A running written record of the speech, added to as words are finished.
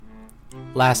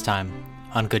Last time,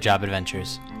 on Good Job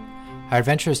Adventures, our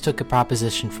adventurers took a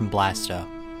proposition from Blasto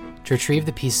to retrieve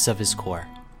the pieces of his core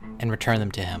and return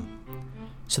them to him.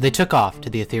 So they took off to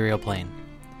the ethereal plane,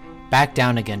 back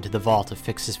down again to the vault of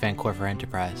Fixus Vancorver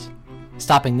Enterprise,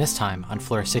 stopping this time on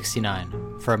floor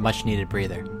 69 for a much-needed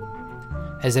breather.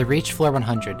 As they reached floor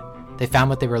 100, they found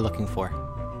what they were looking for,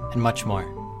 and much more.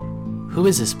 Who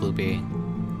is this blue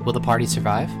being? Will the party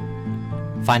survive?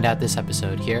 Find out this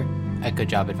episode here at Good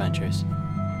Job Adventures.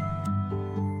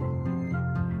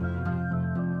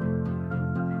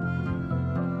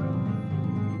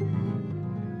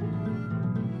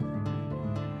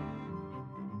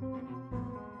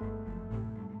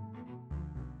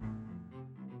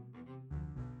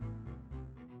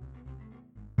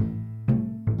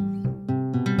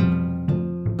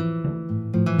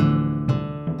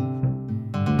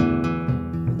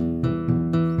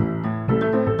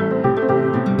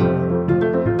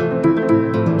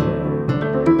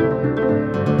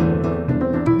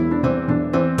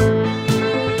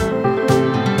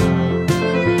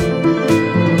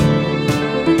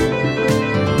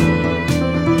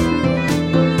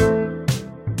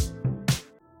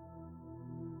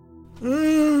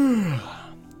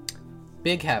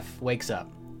 Big Hef wakes up,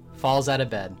 falls out of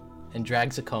bed, and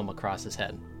drags a comb across his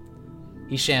head.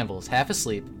 He shambles, half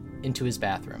asleep, into his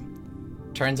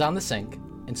bathroom, turns on the sink,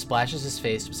 and splashes his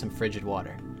face with some frigid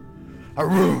water.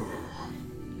 Arrgh!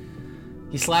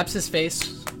 He slaps his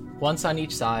face once on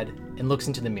each side and looks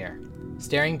into the mirror,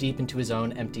 staring deep into his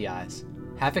own empty eyes,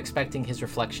 half expecting his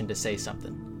reflection to say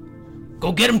something.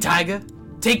 Go get him, Tiger!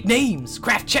 Take names!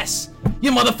 Craft chess!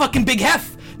 You motherfucking Big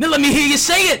Hef! Now let me hear you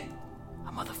say it!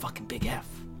 A motherfucking Big Hef.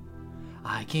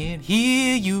 I can't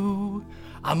hear you.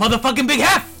 A motherfucking Big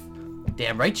Hef!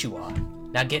 Damn right you are.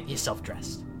 Now get yourself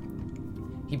dressed.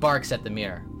 He barks at the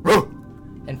mirror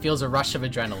and feels a rush of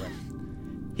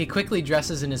adrenaline. He quickly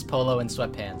dresses in his polo and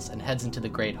sweatpants and heads into the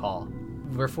Great Hall,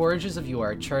 where foragers of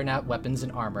yore churn out weapons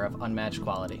and armor of unmatched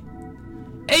quality.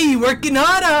 Hey, working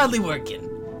hard or hardly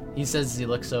working? He says as he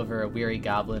looks over a weary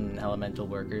goblin and elemental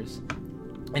workers.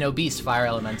 An obese fire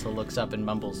elemental looks up and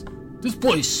mumbles, This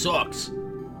place sucks.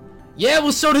 Yeah,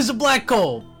 well so does a black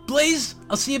coal. Blaze,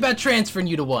 I'll see about transferring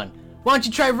you to one. Why don't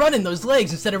you try running those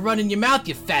legs instead of running your mouth,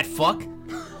 you fat fuck?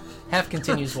 Hef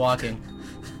continues walking.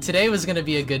 Today was gonna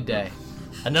be a good day.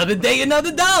 Another day,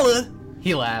 another dollar!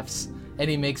 He laughs, and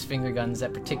he makes finger guns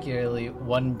at particularly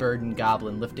one burdened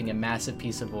goblin lifting a massive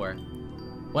piece of ore.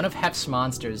 One of Hef's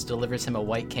monsters delivers him a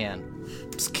white can.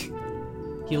 Psk.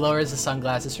 He lowers the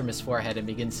sunglasses from his forehead and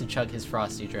begins to chug his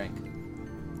frosty drink.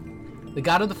 The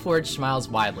god of the forge smiles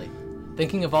widely,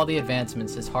 thinking of all the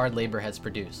advancements his hard labor has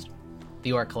produced.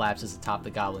 The ore collapses atop the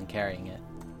goblin carrying it.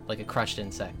 Like a crushed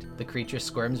insect, the creature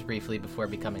squirms briefly before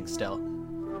becoming still.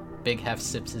 Big Hef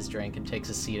sips his drink and takes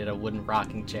a seat at a wooden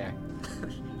rocking chair.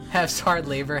 Hef's hard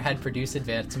labor had produced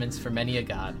advancements for many a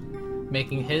god,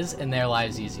 making his and their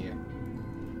lives easier.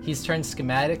 He's turned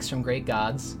schematics from great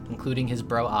gods, including his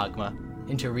bro Agma,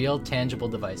 into real, tangible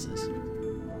devices.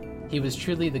 He was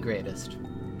truly the greatest.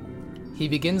 He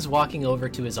begins walking over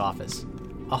to his office,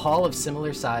 a hall of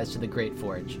similar size to the Great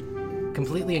Forge,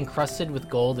 completely encrusted with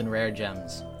gold and rare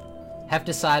gems. Hef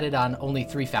decided on only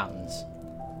 3 fountains.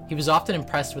 He was often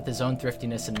impressed with his own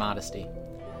thriftiness and modesty.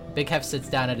 Big Hef sits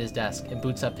down at his desk and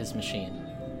boots up his machine.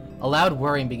 A loud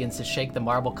whirring begins to shake the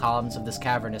marble columns of this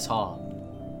cavernous hall.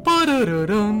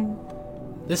 Ba-da-da-dum.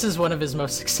 This is one of his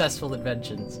most successful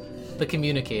inventions, the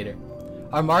Communicator,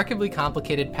 a remarkably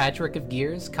complicated patchwork of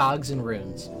gears, cogs, and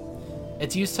runes.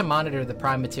 It's used to monitor the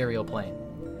prime material plane,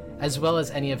 as well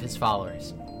as any of his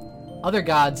followers. Other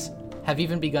gods have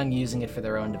even begun using it for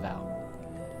their own devout.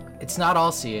 It's not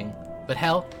all-seeing, but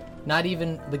hell, not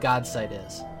even the god sight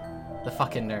is. The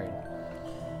fucking nerd.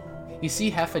 You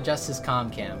see Hef adjust his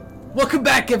comm cam. Welcome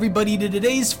back, everybody, to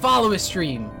today's follower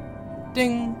stream.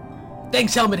 Ding.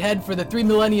 Thanks, Helmet Head, for the 3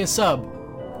 millennia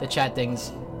sub. The chat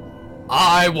dings.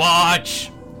 I watch.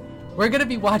 We're gonna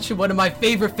be watching one of my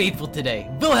favorite faithful today,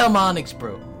 Wilhelm Onyx,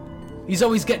 bro. He's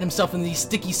always getting himself in these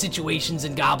sticky situations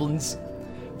in goblins,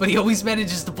 but he always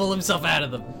manages to pull himself out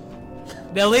of them.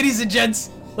 Now, ladies and gents,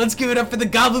 let's give it up for the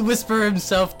Goblin Whisperer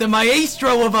himself, the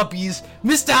maestro of uppies,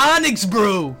 Mr. Onyx,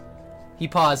 bro. He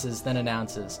pauses, then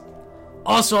announces,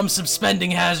 Also, I'm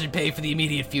suspending hazard pay for the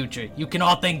immediate future. You can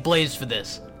all thank Blaze for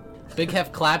this. Big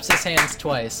Hef claps his hands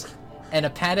twice, and a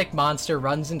panicked monster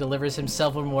runs and delivers him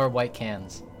several more white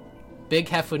cans. Big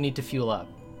Hef would need to fuel up.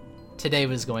 Today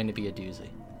was going to be a doozy.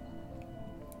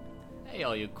 Hey,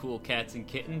 all you cool cats and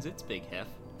kittens, it's Big Hef.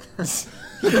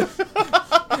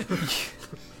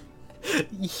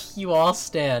 You all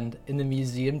stand in the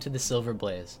Museum to the Silver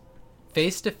Blaze.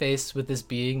 face to face with this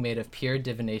being made of pure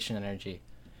divination energy,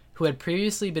 who had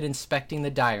previously been inspecting the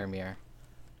dire mirror,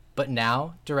 but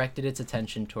now directed its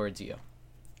attention towards you.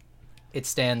 It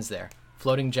stands there,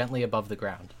 floating gently above the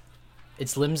ground.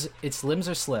 Its limbs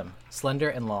are slim, slender,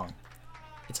 and long.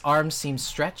 Its arms seem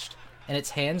stretched, and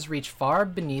its hands reach far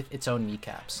beneath its own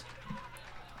kneecaps.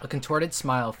 A contorted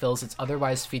smile fills its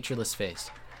otherwise featureless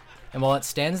face, and while it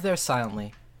stands there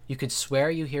silently, you could swear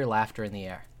you hear laughter in the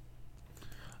air.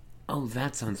 Oh,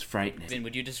 that sounds frightening. Vin,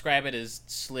 would you describe it as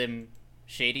slim,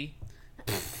 shady?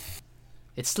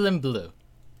 It's slim blue.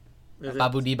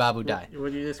 Babu-dee babu-die.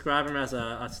 Would you describe him as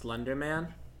a slender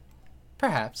man?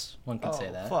 Perhaps one could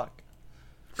say that. Fuck.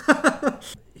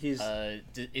 He's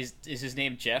Is his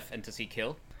name Jeff, and does he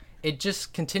kill? It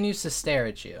just continues to stare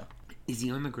at you. Is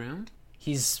he on the ground?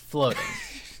 He's floating.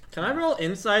 Can I roll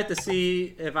insight to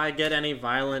see if I get any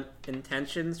violent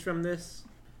intentions from this?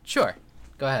 Sure.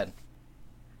 Go ahead.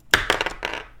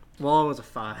 Well, it was a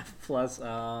 5 plus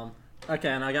okay,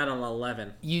 and I got an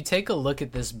 11. You take a look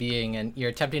at this being, and you're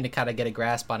attempting to kind of get a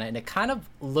grasp on it, and it kind of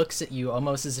looks at you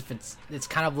almost as if it's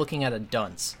kind of looking at a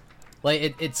dunce.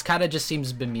 Like, it's kind of just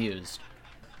seems bemused.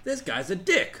 This guy's a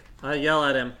dick. I yell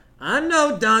at him. I'm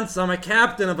no dunce. I'm a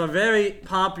captain of a very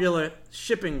popular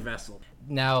shipping vessel.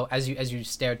 Now, as you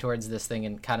stare towards this thing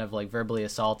and kind of like verbally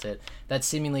assault it, that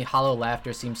seemingly hollow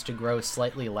laughter seems to grow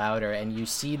slightly louder, and you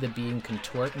see the being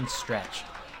contort and stretch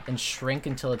and shrink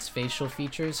until its facial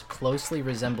features closely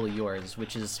resemble yours,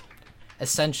 which is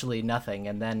essentially nothing,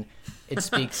 and then it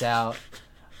speaks out,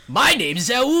 "My name's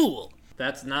Zaul!"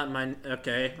 That's not my...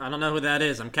 Okay, I don't know who that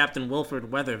is. I'm Captain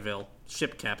Wilford Weatherville,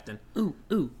 ship captain. Ooh,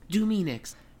 do me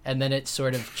next. And then it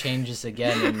sort of changes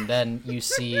again, and then you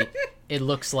see it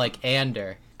looks like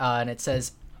Ander, and it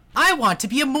says, "I want to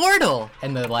be immortal!"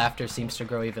 And the laughter seems to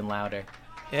grow even louder.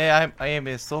 Yeah, I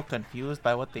am so confused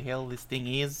by what the hell this thing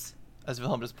is. As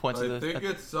Wilhelm just points to I think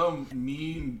it's some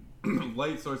mean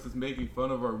light source that's making fun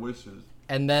of our wishes.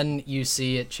 And then you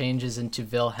see it changes into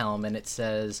Wilhelm, and it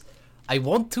says, I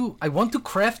want to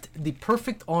craft the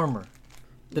perfect armor.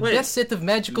 The Wait. best set of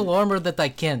magical armor that I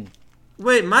can."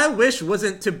 Wait, my wish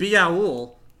wasn't to be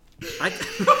Aul. I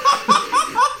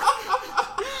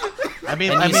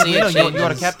mean, And you see it you are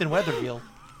changes. Captain Weatherville.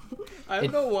 I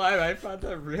don't know why, I found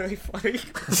that really funny.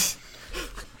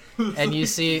 And you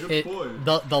see Good it point.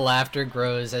 the laughter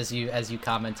grows as you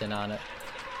commented on it.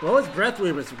 What was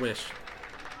Breathweaver's wish?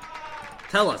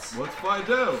 Tell us. Let's find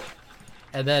out.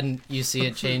 And then you see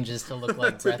it changes to look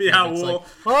like To be Breath. It's Aul.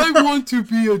 like, I want to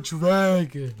be a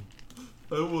dragon.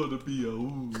 I want to be a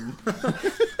ooh.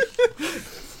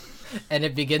 And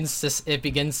it begins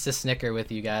to snicker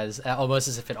with you guys, almost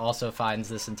as if it also finds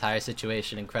this entire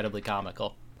situation incredibly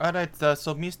comical. Alright, so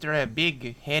Mr.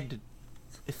 Big Head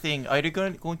thing, are you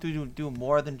going to do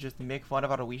more than just make fun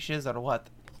of our wishes, or what?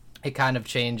 It kind of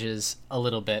changes a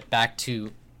little bit back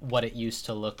to what it used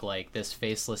to look like, this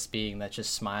faceless being that's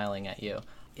just smiling at you.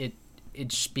 It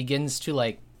begins to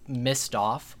like mist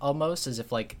off almost, as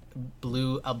if like a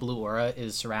blue aura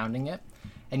is surrounding it,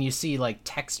 and you see like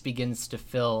text begins to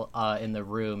fill in the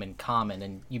room in common,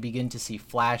 and you begin to see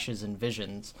flashes and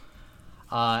visions.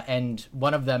 And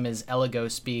one of them is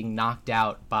Elagos being knocked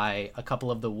out by a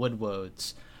couple of the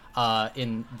Woodwodes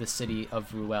in the city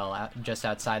of Ruel, just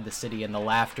outside the city, and the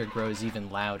laughter grows even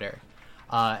louder.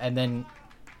 And then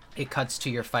it cuts to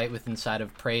your fight with inside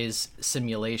of Prey's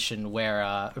simulation, where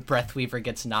Breathweaver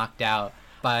gets knocked out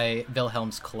by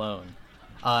Wilhelm's clone.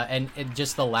 And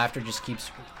the laughter just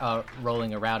keeps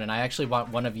rolling around, and I actually want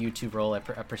one of you to roll a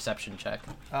perception check.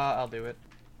 I'll do it.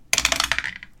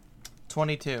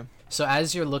 22. So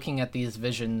as you're looking at these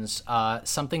visions,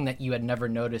 something that you had never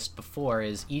noticed before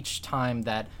is each time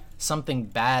that something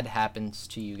bad happens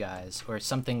to you guys, or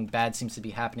something bad seems to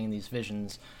be happening in these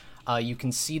visions, you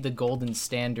can see the golden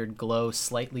standard glow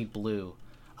slightly blue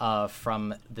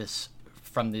from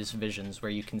these visions,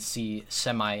 where you can see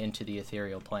semi into the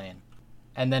ethereal plane.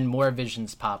 And then more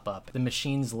visions pop up. The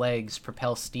machine's legs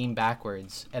propel steam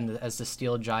backwards, and as the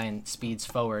steel giant speeds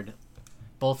forward,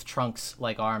 both trunks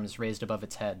like arms raised above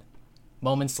its head.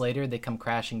 Moments later, they come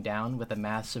crashing down with a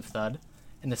massive thud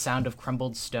and the sound of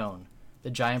crumbled stone.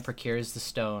 The giant procures the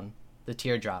stone, the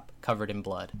teardrop covered in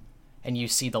blood. And you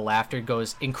see the laughter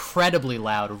goes incredibly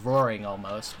loud, roaring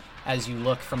almost, as you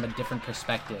look from a different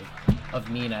perspective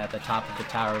of Nina at the top of the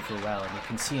Tower of Ruel, and you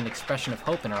can see an expression of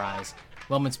hope in her eyes,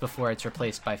 moments before it's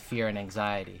replaced by fear and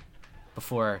anxiety,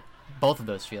 before both of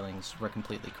those feelings were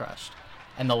completely crushed.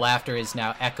 And the laughter is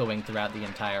now echoing throughout the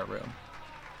entire room.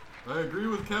 I agree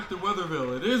with Captain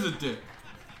Weatherville. It is a dick.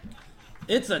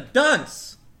 It's a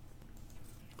dunce!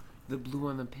 The blue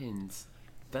on the pins.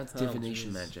 That's Oh, divination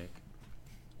jeez. magic.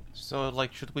 So,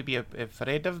 like, should we be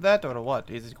afraid of that, or what?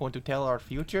 Is it going to tell our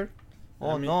future?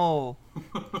 Oh, mean- no.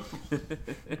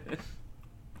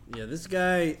 Yeah, this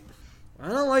guy... I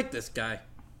don't like this guy.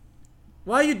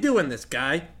 Why are you doing this,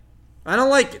 guy? I don't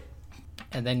like it.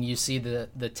 And then you see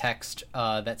the text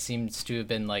that seems to have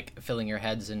been like filling your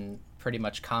heads and pretty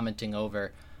much commenting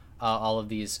over all of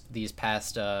these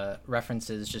past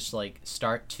references just like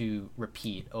start to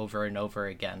repeat over and over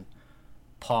again.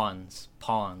 Pawns,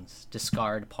 pawns,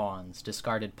 discarded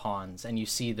pawns, and you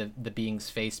see the being's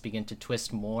face begin to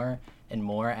twist more and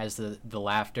more as the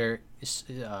laughter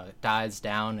dies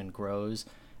down and grows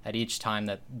at each time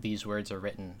that these words are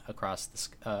written across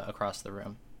the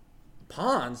room.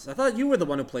 Pawns? I thought you were the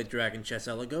one who played Dragon Chess,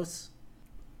 Elagos.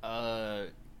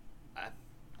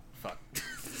 Fuck.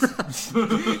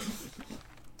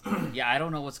 Yeah, I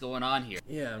don't know what's going on here.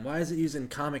 Yeah, and why is it using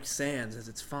Comic Sans as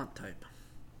its font type?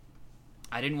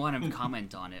 I didn't want to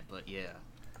comment on it, but yeah.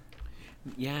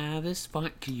 Yeah, this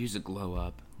font could use a glow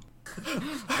up.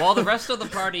 While the rest of the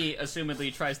party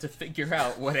assumedly tries to figure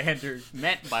out what Anders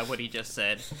meant by what he just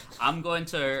said, I'm going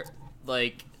to,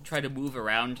 like, try to move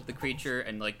around the creature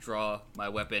and, like, draw my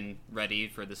weapon ready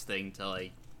for this thing to,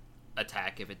 like,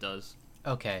 attack if it does.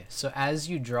 Okay, so as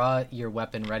you draw your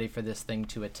weapon ready for this thing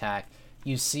to attack,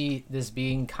 you see this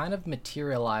being kind of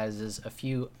materializes a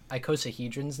few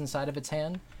icosahedrons inside of its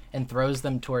hand and throws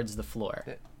them towards the floor.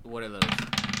 What are those?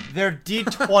 They're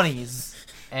D20s.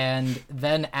 And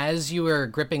then as you are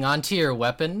gripping onto your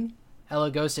weapon,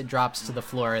 Elagos, it drops to the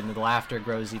floor and the laughter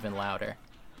grows even louder.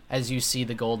 As you see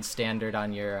the gold standard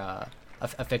on your,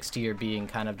 affixed to your being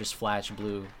kind of just flash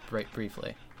blue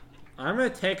briefly. I'm gonna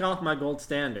take off my gold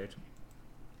standard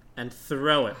and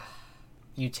throw it.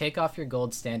 You take off your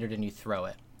gold standard and you throw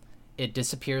it. It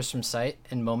disappears from sight,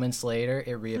 and moments later,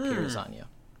 it reappears on you.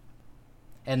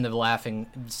 And the laughing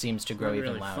seems to grow Not even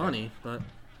really louder. funny, but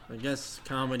I guess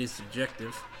comedy's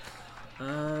subjective.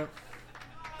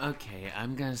 Okay,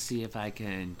 I'm gonna see if I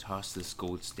can toss this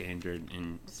gold standard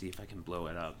and see if I can blow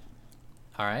it up.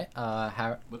 All right.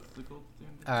 How What's the gold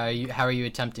standard? are you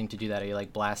attempting to do that? Are you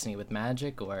like blasting it with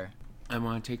magic, or? I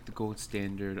want to take the gold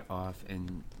standard off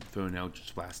and throw an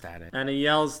Eldritch Blast at it. And he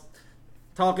yells,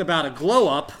 "Talk about a glow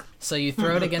up!" So you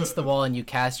throw it against the wall and you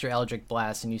cast your Eldritch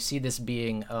Blast, and you see this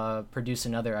being produce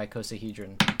another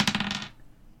icosahedron.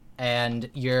 And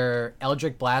your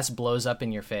Eldritch Blast blows up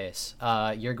in your face.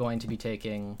 You're going to be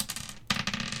taking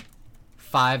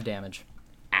 5 damage.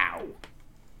 Ow!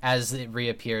 As it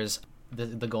reappears,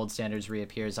 the gold standards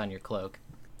reappears on your cloak.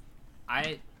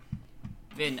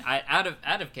 Vin, out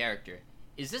of character.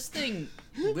 Is this thing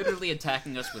literally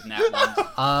attacking us with nat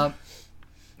ones?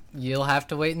 You'll have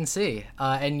to wait and see.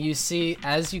 And you see,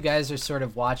 as you guys are sort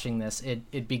of watching this,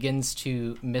 it begins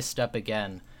to mist up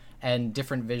again, and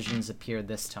different visions appear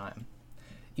this time.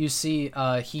 You see,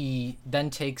 he then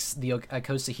takes the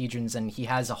icosahedrons, and he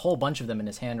has a whole bunch of them in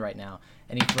his hand right now,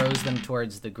 and he throws them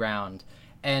towards the ground.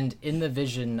 And in the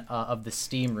vision of the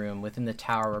steam room within the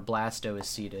tower where Blasto is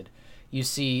seated, you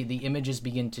see the images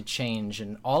begin to change,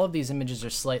 and all of these images are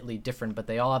slightly different, but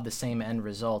they all have the same end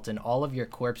result, and all of your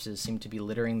corpses seem to be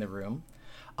littering the room,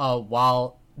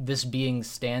 while this being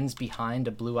stands behind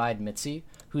a blue-eyed Mitzi,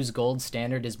 whose gold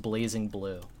standard is blazing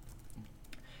blue.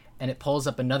 And it pulls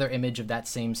up another image of that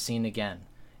same scene again,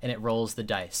 and it rolls the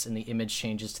dice, and the image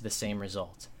changes to the same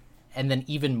result. And then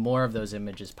even more of those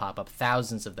images pop up,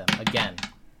 thousands of them, again,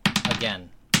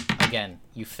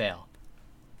 you fail.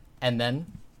 And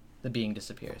then the being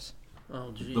disappears.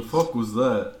 Oh, jeez. The fuck was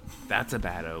that? That's a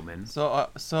bad omen. So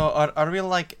are we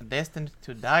like destined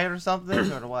to die or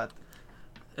something, or what?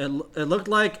 It looked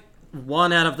like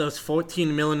one out of those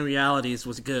 14 million realities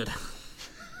was good.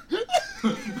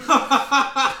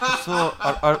 So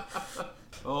are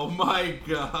Oh my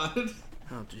god.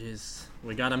 Oh, jeez.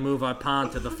 We gotta move our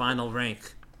pawn to the final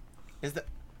rank. is that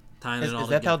Tying is it all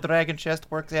that how together. Dragon Chest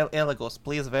works, Elagos?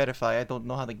 Please verify. I don't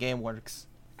know how the game works.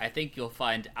 I think you'll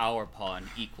find our pawn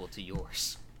equal to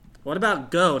yours. What about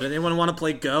Go? Did anyone want to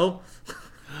play Go?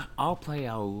 I'll play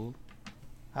Owl.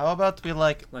 How about we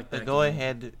Like that go game.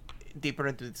 ahead deeper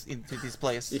into this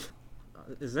place?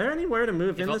 Is there anywhere to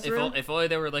move in this room? If only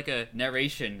there were like a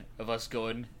narration of us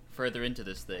going further into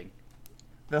this thing.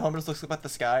 The home just looks up at the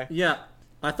sky. Yeah.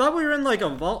 I thought we were in like a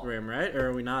vault room, right? Or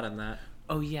are we not in that?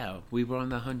 Oh yeah, we were on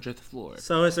the 100th floor.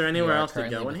 So is there anywhere You are else to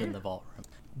currently go in within here? the vault room.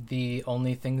 The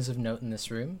only things of note in this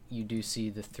room, you do see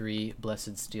the 3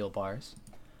 blessed steel bars,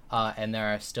 and there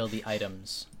are still the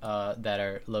items that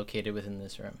are located within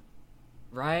this room.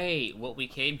 Right, what we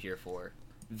came here for.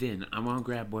 Vin, I want to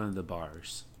grab one of the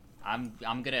bars. I'm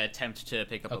gonna attempt to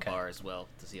pick up Okay. a bar as well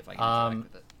to see if I can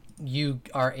interact with it. You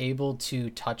are able to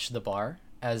touch the bar,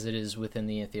 as it is within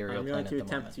the ethereal I'm plane going at to the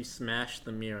attempt moment. to smash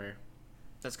the mirror.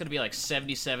 That's gonna be like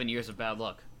 77 years of bad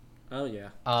luck. Oh yeah.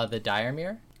 The dire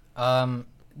mirror?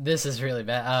 This is really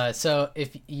bad. So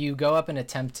if you go up and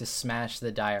attempt to smash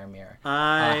the dire mirror,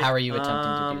 how are you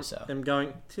attempting to do so? I'm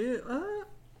going to.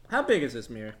 How big is this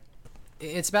mirror?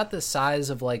 It's about the size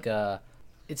of like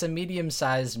it's a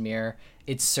medium-sized mirror.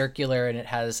 It's circular and it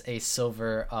has a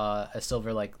silver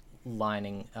like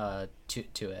lining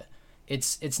to it.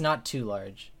 It's not too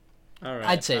large. All right.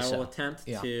 I'd say I so. will attempt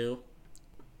Yeah. to.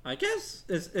 I guess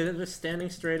is it standing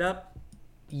straight up?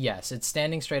 Yes, it's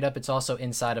standing straight up. It's also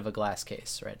inside of a glass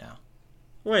case right now.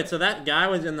 Wait, so that guy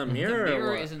was in the mirror? The or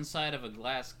mirror what? is inside of a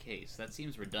glass case. That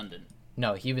seems redundant.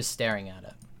 No, he was staring at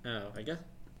it. Oh, I guess.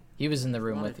 He was in the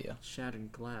room with you.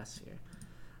 Shattered glass here.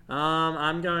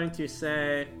 I'm going to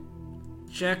say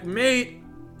checkmate,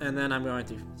 and then I'm going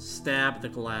to stab the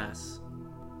glass.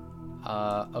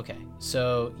 Okay.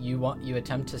 So you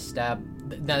attempt to stab.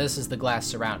 Now this is the glass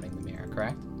surrounding the mirror,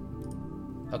 correct?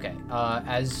 Okay.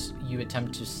 As you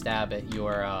attempt to stab it,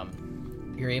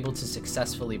 you're able to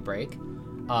successfully break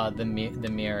the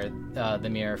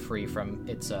mirror free from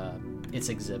its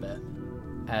exhibit,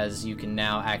 as you can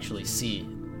now actually see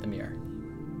the mirror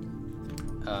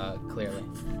clearly.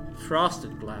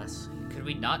 Frosted glass. Could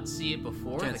we not see it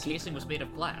before? Can't The see it. casing was made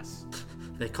of glass.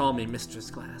 They call me Mistress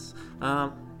Glass.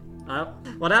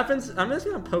 What happens? I'm just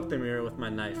gonna poke the mirror with my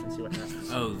knife and see what happens.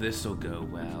 Oh, this'll go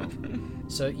well.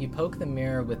 So you poke the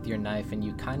mirror with your knife, and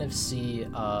you kind of see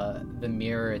the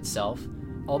mirror itself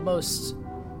almost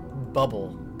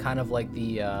bubble, kind of like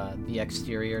the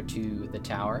exterior to the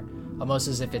tower, almost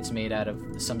as if it's made out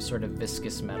of some sort of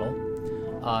viscous metal.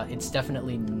 It's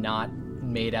definitely not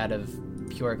made out of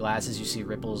pure glass, as you see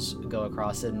ripples go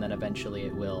across it, and then eventually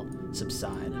it will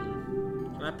subside.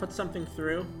 Can I put something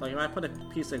through? Like, if I put a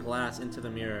piece of glass into the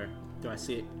mirror, do I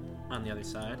see it on the other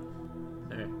side?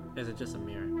 Or is it just a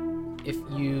mirror? If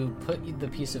you put the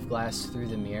piece of glass through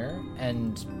the mirror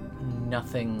and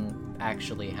nothing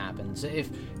actually happens,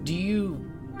 do you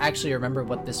actually remember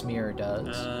what this mirror does?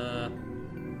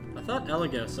 I thought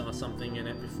Eligo saw something in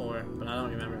it before, but I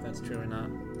don't remember if that's true or not.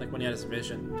 Like when he had his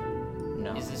vision.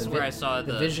 No. Is this where I saw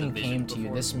the the vision vision came to you?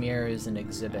 before? This mirror is an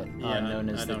exhibit known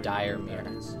I as the don't dire remember mirror.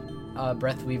 what that is.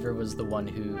 Breathweaver was the one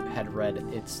who had read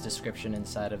its description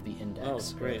inside of the Oh,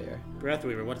 index great. earlier.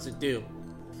 Breathweaver, what does it do?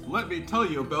 Let me tell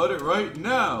you about it right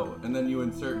now. And then you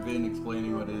insert Vin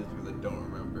explaining what it is because I don't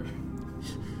remember.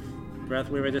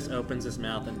 Breathweaver just opens his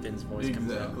mouth and Vin's voice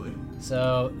comes out. Exactly.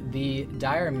 So the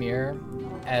dire mirror,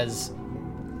 as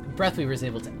Breathweaver is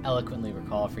able to eloquently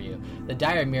recall for you, the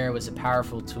dire mirror was a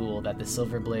powerful tool that the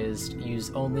Silverblazed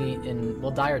used only in,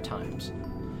 dire times.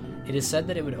 It is said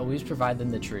that it would always provide them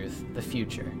the truth, the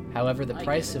future. However, the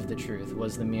price of the truth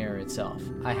was the mirror itself.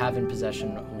 I have in possession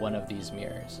one of these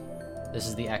mirrors. This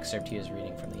is the excerpt he is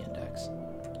reading from the index.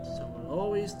 So it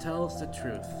always tells the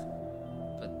truth.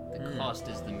 But the cost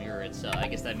is the mirror itself. I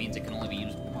guess that means it can only be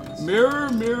used once.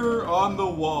 Mirror, mirror on the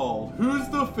wall. Who's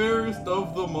the fairest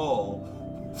of them all?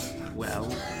 Well,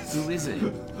 who is it?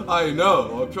 I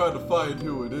know. I'm trying to find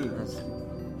who it is.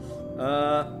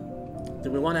 Do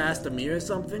we want to ask the mirror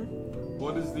something?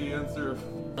 What is the answer?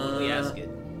 When we ask it.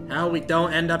 How we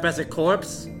don't end up as a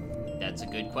corpse? That's a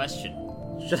good question.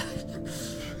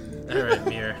 Alright,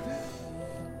 mirror.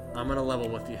 I'm gonna level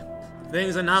with you.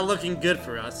 Things are not looking good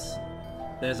for us.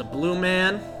 There's a blue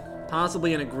man,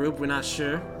 possibly in a group, we're not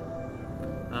sure.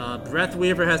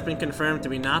 Breathweaver has been confirmed to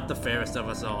be not the fairest of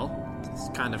us all. It's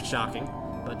kind of shocking,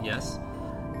 but yes.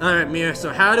 Alright, mirror,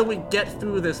 so how do we get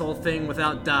through this whole thing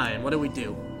without dying? What do we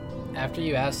do? After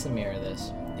you ask the mirror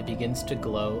this, it begins to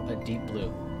glow a deep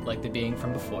blue, like the being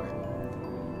from before.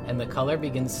 And the color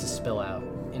begins to spill out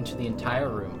into the entire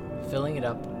room, filling it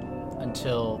up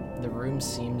until the room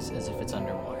seems as if it's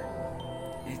underwater.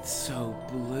 It's so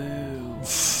blue.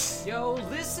 Yo,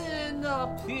 listen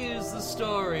up, here's the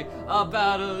story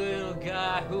about a little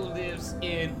guy who lives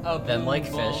in a blue Then, like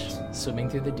vault. fish swimming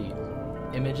through the deep,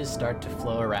 images start to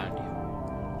flow around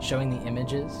you, showing the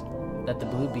images that the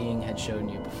blue being had shown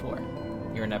you before,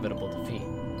 your inevitable defeat.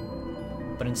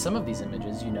 But in some of these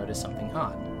images, you notice something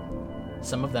odd.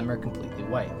 Some of them are completely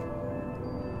white.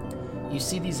 You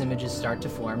see these images start to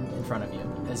form in front of you,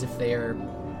 as if they are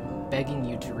begging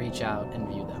you to reach out and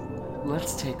view them.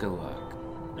 Let's take a look.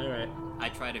 Alright. I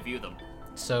try to view them.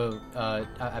 So,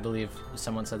 I believe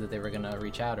someone said that they were gonna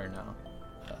reach out, or no?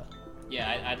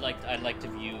 Yeah, I'd like to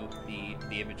view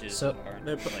the images So- that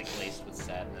aren't like laced with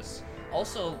sadness.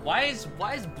 Also, why is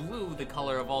blue the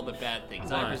color of all the bad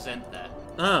things? Why? I resent that.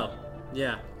 Oh,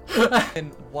 yeah.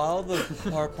 And while the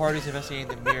party's investigating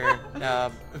the mirror,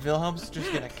 Wilhelm's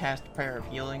just gonna cast Prayer of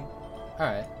Healing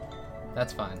Alright,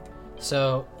 that's fine.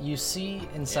 So you see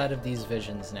inside of these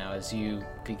visions now, as you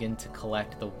begin to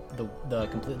collect the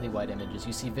completely white images,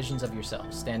 you see visions of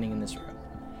yourself standing in this room,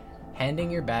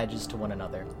 handing your badges to one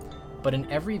another. But in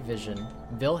every vision,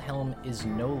 Wilhelm is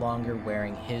no longer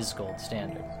wearing his gold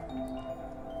standard.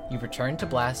 You return to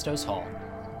Blastos Hall,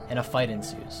 and a fight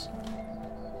ensues.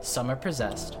 Some are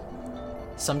possessed.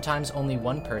 Sometimes only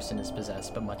one person is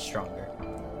possessed, but much stronger.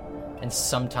 And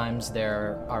sometimes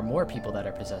there are more people that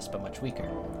are possessed, but much weaker.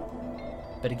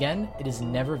 But again, it is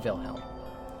never Wilhelm.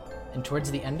 And towards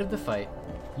the end of the fight,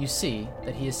 you see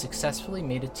that he has successfully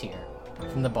made a tear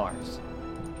from the bars.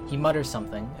 He mutters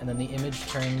something, and then the image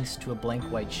turns to a blank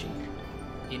white sheet.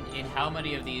 In how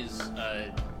many of these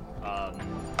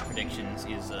predictions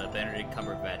is Benedict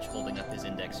Cumberbatch holding up his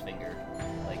index finger,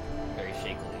 like very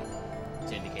shakily,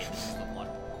 to indicate this is the one?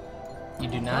 You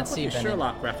do not see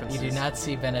Sherlock references. You do not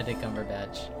see Benedict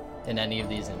Cumberbatch in any of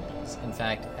these images. In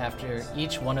fact, after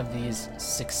each one of these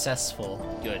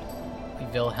successful Good.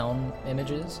 Wilhelm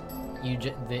images,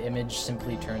 the image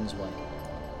simply turns white.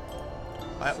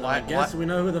 So I guess we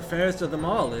know who the fairest of them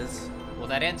all is. Well,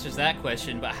 that answers that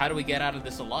question, but how do we get out of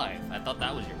this alive? I thought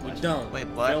that was your We question. don't. Wait,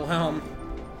 what? Wilhelm,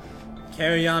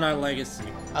 carry on our legacy.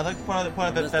 I like to point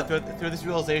out that through this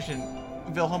realization,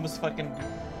 Wilhelm was fucking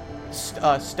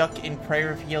stuck in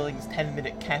Prayer of Healing's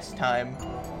 10-minute cast time.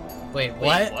 Wait, Wait,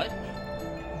 what? what?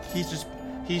 He's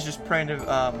just praying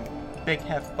to Big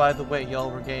Hef. By the way,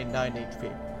 y'all regained 9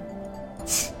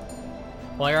 HP.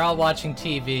 While you're all watching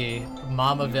TV,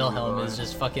 Mama Wilhelm is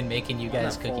just fucking making you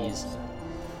guys cookies.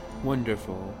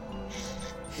 Wonderful.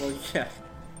 Well, yeah.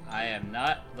 I am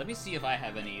not. Let me see if I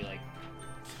have any like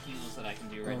heals that I can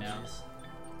do right now.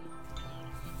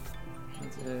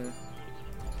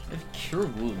 Cure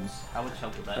wounds. How much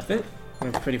help with that? I think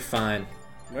we're pretty fine.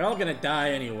 We're all gonna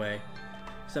die anyway,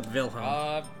 except Wilhelm.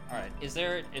 All right. Is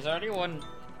there anyone?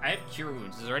 I have cure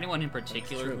wounds. Is there anyone in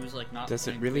particular True. who's like not? Does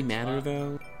it doing really good matter spot?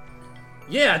 though?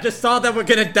 Yeah, I just saw that we're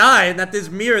gonna die, and that this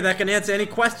mirror that can answer any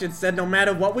question said no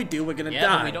matter what we do, we're gonna Yeah,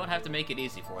 die. but we don't have to make it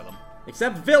easy for them.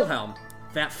 Except Wilhelm,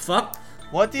 that fuck.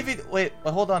 What if it? Wait,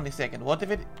 hold on a second. What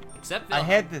if it? Except I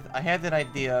Wilhelm. had that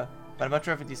idea, but I'm not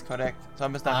sure if it is correct, so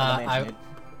I'm just not gonna mention it.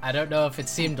 I don't know if it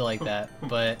seemed like that,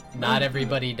 but not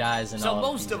everybody dies in So all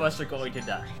most these. of us are going to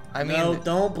die. I mean, No,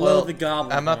 don't blow the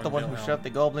goblin I'm not the horn, one who Wilhelm. shoved the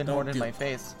goblin Don't horn in do my it.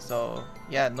 face, so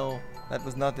yeah, no, that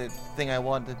was not the thing I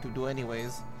wanted to do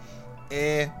anyways.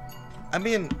 I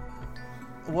mean,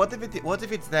 what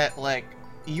if it's that like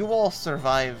you all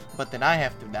survive, but then I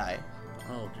have to die?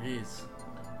 Oh, jeez.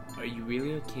 Are you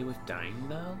really okay with dying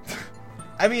though?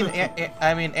 I mean,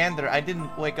 Ander, I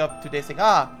didn't wake up today saying,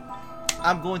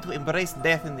 I'm going to embrace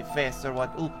death in the face, or what?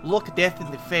 Look death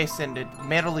in the face and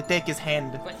merrily take his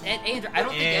hand. But Andrew, I don't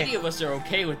think any of us are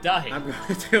okay with dying. I'm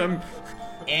going to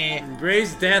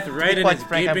embrace death right in Quite its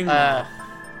frank, gaping maw.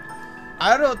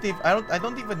 I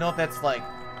don't even know if that's like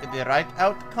the right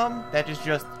outcome. That is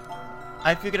just,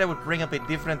 I figured I would bring up a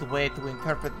different way to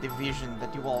interpret the vision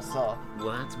that you all saw.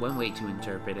 Well, that's one way to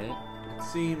interpret it. It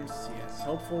seems, yes,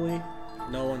 hopefully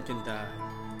no one can die.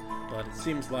 But it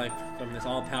seems like from this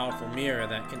all-powerful mirror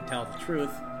that can tell the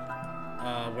truth,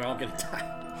 we're all gonna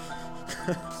die.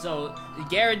 So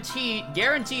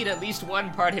guaranteed at least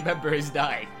one party member is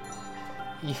dying.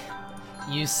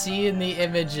 You see in the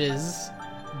images,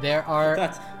 there are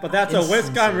That's a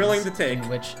risk I'm willing to take. in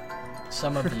which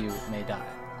some of you may die.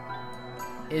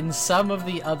 In some of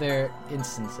the other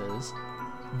instances,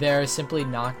 there are simply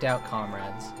knocked out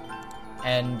comrades,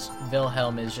 and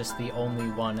Wilhelm is just the only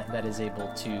one that is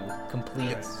able to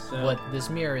complete So- what this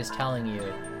mirror is telling you,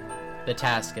 the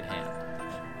task at hand.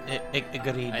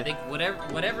 Agreed. I think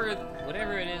whatever it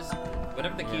is,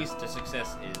 whatever the keys to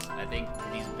success is, I think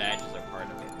these badges are part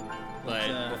of it.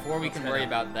 But before we can let's worry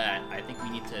head out. about that, I think we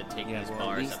need to take Yeah, these well, at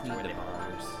bars least up to need where the they are.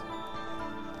 bars.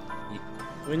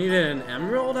 We needed an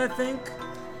emerald, I think,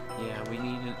 Yeah, we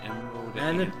need an emerald.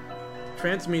 and a Right,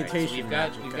 transmutation. so we've magic, got I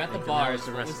the think, and that bars. was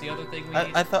the What was recipe. the other thing we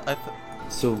need? I thought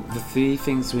So the three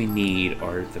things we need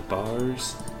are the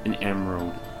bars, an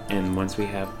emerald, and once we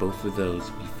have both of those,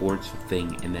 we forge the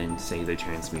thing and then say the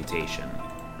transmutation.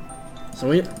 So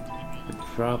we. The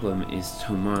problem is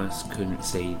Tomas couldn't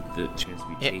say the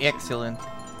transmutation excellent.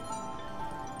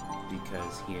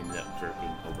 because he ended up jerking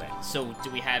away. So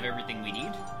do we have everything we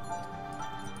need?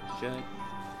 Should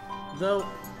Though,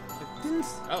 it didn't.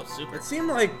 Oh, super. It seemed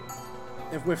like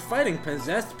if we're fighting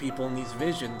possessed people in these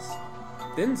visions,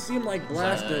 didn't seem like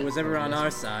Blaster was ever on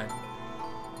our side.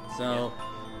 So,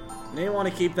 may want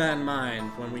to keep that in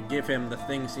mind when we give him the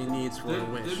things he needs for a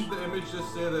wish. Didn't the image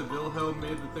just say that Wilhelm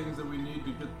made the things that we need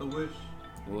to get the wish?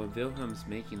 Well, if Wilhelm's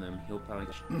making them, he'll probably.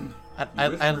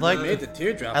 I'd like Made the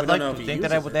teardrop. I'd We like don't know to if he think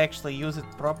that I uses would it. actually use it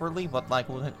properly, but like,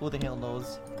 who the hell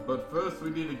knows? But first, we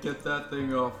need to get that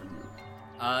thing off of you.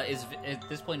 At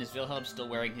this point, is Wilhelm still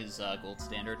wearing his gold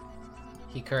standard?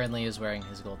 He currently is wearing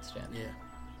his gold standard.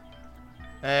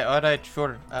 Yeah. Alright,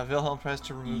 sure. Wilhelm tries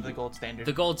to remove the gold standard.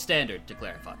 The gold standard, to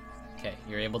clarify. Okay,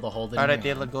 you're able to hold it. Alright, in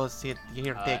your hand. Dela, go see it.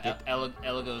 Here, take it.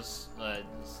 Elagos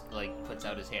like puts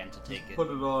out his hand to take it. Put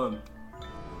it on.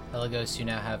 Elagos, you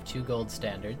now have 2 gold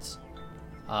standards,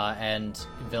 and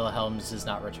Wilhelm's is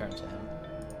not returned to him.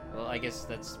 Well, I guess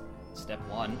that's step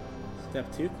 1. Step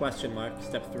 2, question mark.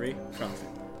 Step 3, trunk.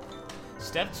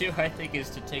 Step 2, I think, is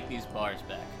to take these bars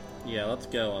back. Yeah, let's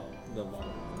go up the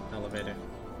long elevator.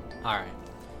 All right.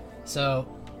 So,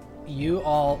 you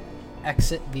all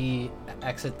exit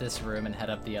this room and head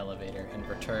up the elevator and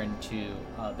return to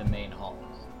the main hall.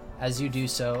 As you do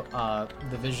so,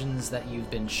 the visions that you've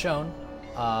been shown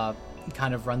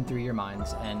kind of run through your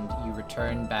minds, and you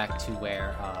return back to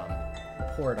where the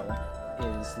portal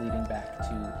is leading back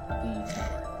to the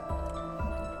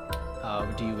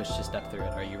tower. Do you wish to step through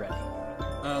it? Are you ready?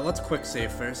 Let's quick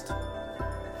save first.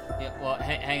 Yeah, well,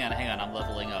 hang on, I'm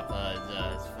leveling up. Do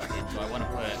I want to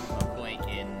put a point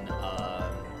in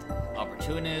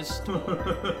opportunist?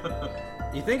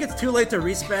 You think it's too late to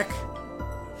respec?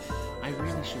 I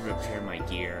really should repair my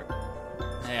gear.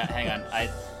 Hang on,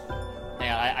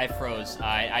 I froze.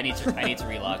 I need to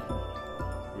relog.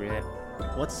 Rip.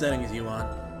 What settings you on?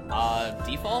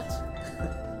 Default?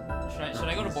 Should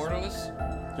I go to borderless?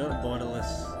 Go to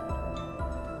borderless.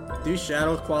 Do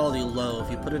shadow quality low.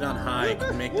 If you put it on high, it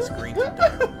can make the screen too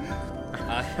dark.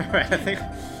 Alright, I think.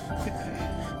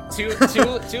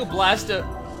 Two blaster.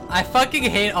 I fucking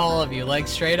hate all of you, like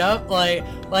straight up, like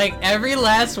every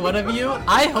last one of you.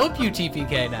 I hope you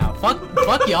TPK now.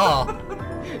 Fuck y'all.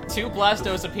 2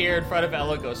 Blastos appear in front of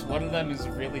Elagos. One of them is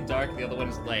really dark, the other one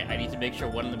is light. I need to make sure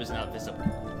one of them is not visible.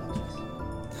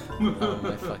 Oh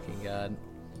my fucking god.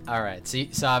 All right,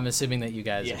 so I'm assuming that you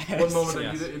guys. Yeah. One moment, I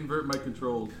Yes. need to invert my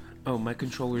controls. Oh, my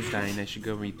controller's dying. I should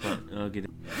go replug. I'll get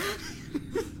it.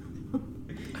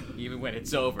 Even when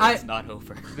it's over, it's not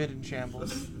over. Bit in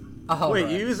shambles. Oh, Wait,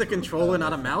 right. you use a controller,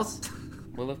 not a mouse?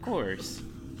 Well, of course.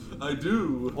 I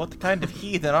do. What kind of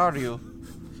heathen are you?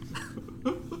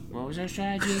 What was our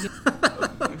strategy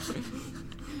again?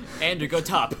 Andrew, go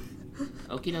top.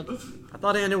 Okie doke. I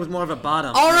thought Andrew was more of a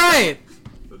bottom. All right.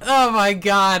 Oh my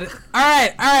god. All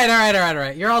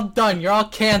right. You're all done. You're all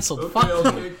canceled. Okay, Fuck. I'll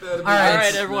take that. All right.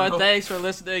 Alright, everyone, No. thanks for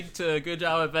listening to Good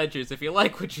Job Adventures. If you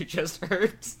like what you just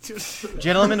heard,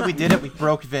 Gentlemen, we did it. We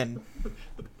broke Vin.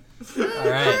 All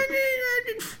right.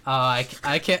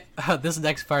 I can't. This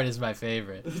next part is my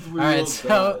favorite. We All right, will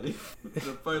so die.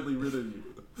 They're finally rid of you.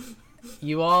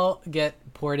 you all get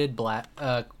ported back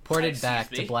to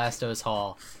Excuse me? Blastos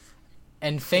Hall,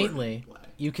 and faintly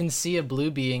you can see a blue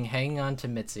being hanging on to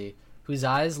Mitzi, whose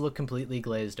eyes look completely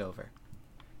glazed over.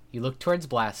 You look towards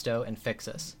Blasto and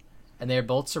Fixus, and they are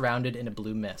both surrounded in a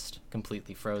blue mist,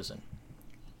 completely frozen.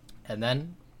 And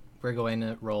then we're going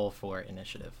to roll for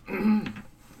initiative.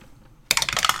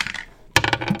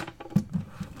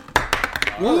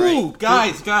 Woo!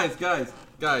 Guys. I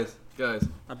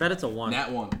bet it's a 1.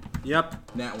 Nat 1.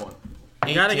 Yep. Nat 1.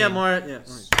 You gotta 18. get more. Yeah.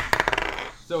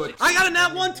 So it's. I got a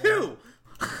nat 1 too!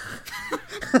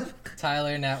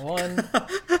 Tyler, nat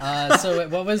 1. So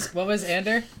what was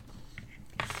Ander?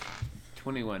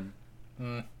 21.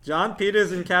 John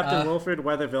Peters and Captain Uh, Wilfred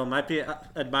Weatherville might be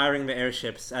admiring the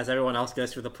airships as everyone else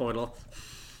goes through the portal.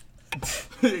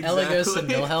 Elagos and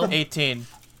Wilhelm. 18.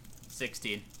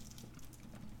 16.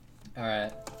 All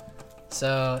right.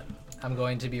 So I'm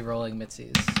going to be rolling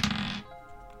Mitzi's.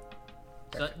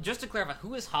 So, just to clarify,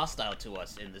 who is hostile to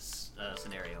us in this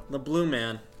scenario? The blue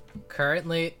man.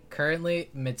 Currently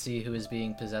Mitzi, who is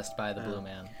being possessed by the Blue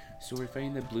Man. So we're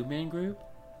fighting the Blue Man group?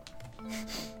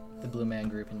 The Blue Man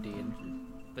group, indeed.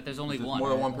 But there's only Is it one. more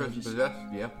than one person possessed?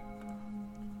 Yeah.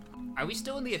 Are we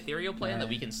still in the ethereal plane that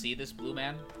we can see this blue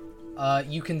man?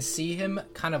 You can see him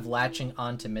kind of latching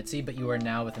onto Mitzi, but you are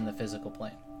now within the physical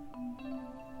plane.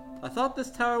 I thought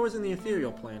this tower was in the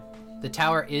ethereal plane. The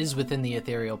tower is within the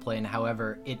ethereal plane,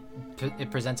 however, it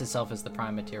presents itself as the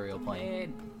prime material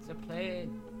plane. It's a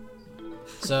plane.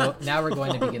 So now we're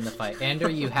going to begin the fight. Ander,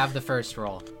 you have the first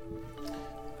roll.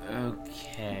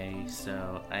 Okay,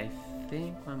 so I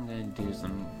think what I'm gonna do is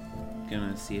I'm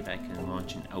gonna see if I can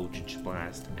launch an Eldritch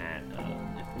Blast at,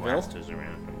 if Blasto's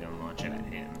around, I'm gonna launch it at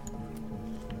him.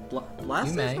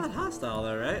 Blaster's may. not hostile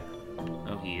though, right?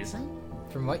 Oh, he isn't?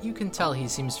 From what you can tell, he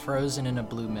seems frozen in a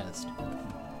blue mist.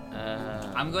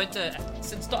 I'm going to,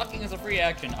 since talking is a free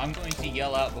action, I'm going to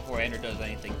yell out before Ander does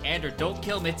anything. Ander, don't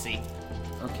kill Mitzi.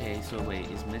 Okay, so wait,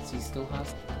 is Mitzi still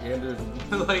hostile? Anders,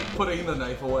 like, putting the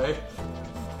knife away.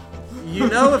 You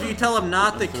know if you tell him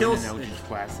not to kill... An Eldritch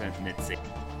Blast at Mitzi.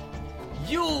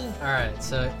 You! Alright,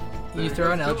 so you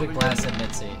throw an Eldritch Blast at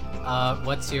Mitzi.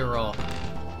 What's your roll?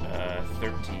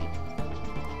 13.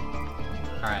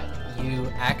 Alright,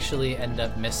 you actually end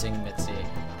up missing Mitzi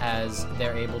as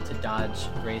they're able to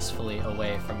dodge gracefully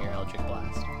away from your Eldritch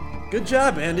Blast. Good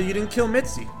job, Andy. You didn't kill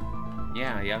Mitzi.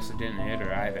 Yeah, he also didn't hit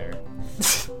her either.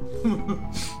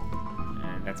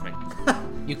 And that's my...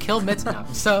 You kill Mitzi now.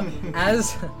 So,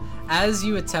 as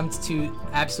you attempt to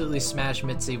absolutely smash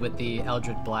Mitzi with the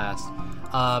Eldritch Blast,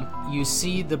 you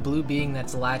see the blue being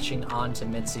that's latching onto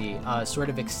Mitzi sort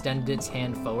of extend its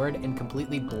hand forward and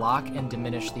completely block and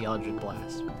diminish the Eldritch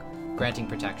Blast, granting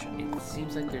protection. It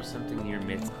seems like there's something near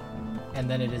Mitzi. And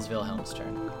then it is Wilhelm's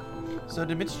turn. So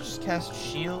did Mitch just cast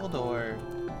shield or?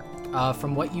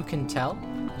 From what you can tell,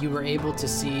 you were able to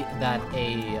see that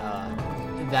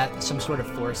that some sort of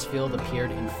force field appeared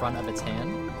in front of its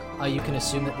hand. You can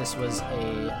assume that this was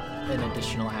an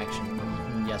additional action.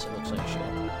 And yes, it looks like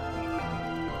shield.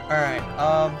 All right.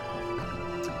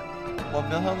 What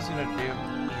Wilhelm's gonna do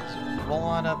is roll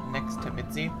on up next to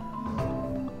Mitzi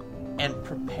and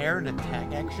prepare an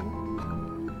attack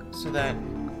action, so that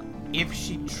if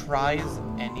she tries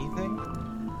anything,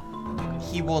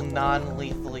 he will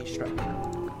non-lethally strike her.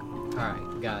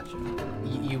 Alright, gotcha.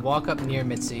 You walk up near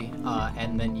Mitzi,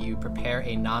 and then you prepare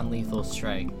a non-lethal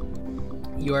strike.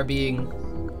 You are being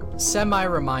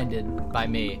semi-reminded by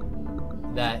me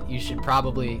that you should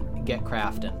probably get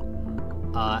crafting.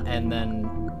 And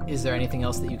then, is there anything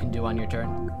else that you can do on your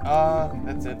turn?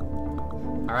 That's it.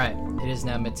 Alright, it is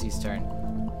now Mitzi's turn.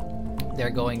 They're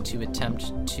going to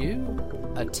attempt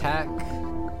to attack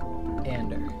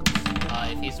Ander.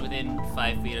 If he's within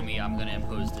 5 feet of me, I'm going to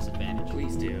impose disadvantage.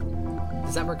 Please do.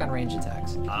 Does that work on range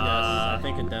attacks? Yes, I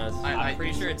think it does. I'm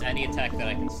pretty sure it's any attack that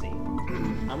I can see.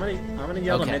 I'm gonna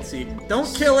yell Okay. at Mitzi. Don't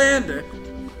kill Ander.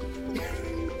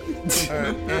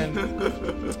 Alright, and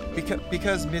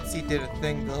because Mitzi did a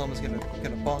thing, Wilhelm's gonna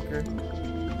bonk her.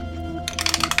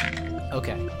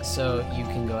 Okay, so you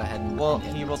can go ahead and... Well,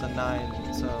 and he rolled a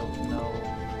 9, so no.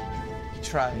 He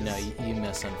tries. No, you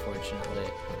miss, unfortunately.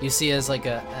 You see as like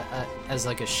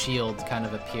a shield kind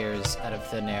of appears out of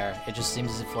thin air. It just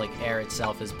seems as if like air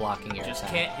itself is blocking your Just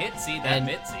attack. can't hit, see that And-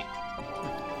 Mitzi.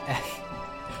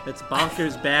 It's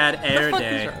bonkers bad air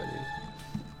day.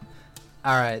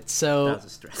 Alright, That so was a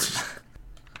stretch.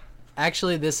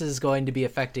 actually this is going to be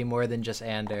affecting more than just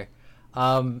Ander.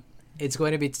 It's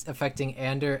going to be affecting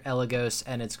Ander, Elagos,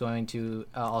 and it's going to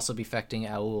also be affecting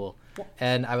Aul.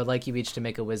 And I would like you each to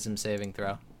make a wisdom saving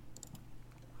throw.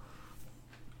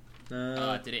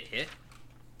 Did it hit?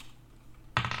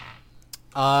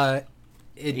 It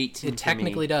 18 for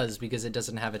technically me. does because it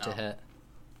doesn't have it to Oh. hit.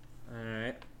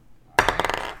 Alright.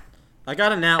 I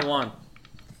got a nat 1.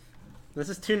 This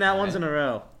is 2 nat 1s in a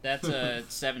row. That's a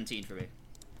 17 for me.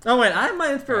 Oh wait, I have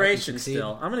my inspiration succeed.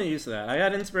 still. I'm gonna use that. I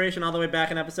got inspiration all the way back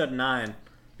in episode 9.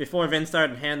 Before Vin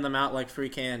started handing them out like free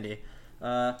candy.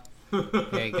 There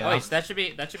you go. Oh, wait, so that should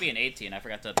be an 18. I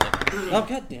forgot to. Oh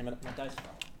god damn it, my dice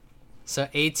fell. So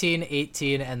 18,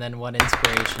 18, and then 1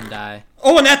 inspiration die.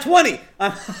 Oh, and that 20!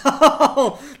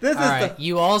 This is Alright, the...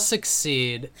 you all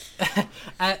succeed.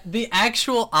 At the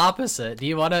actual opposite. Do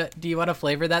you wanna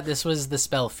flavor that? This was the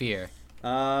spell Fear.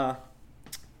 No,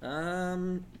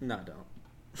 don't.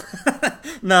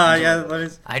 No, yeah, let me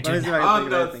I do let me see if not. I can I'm think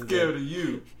of not anything scared good. of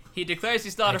you. He declares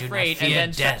he's not I do not afraid, and fear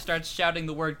then death. starts shouting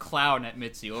the word clown at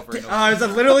Mitzi over and over. I was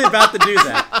literally about to do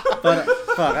that. But,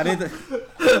 fuck, I need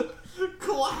to...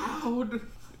 Cloud.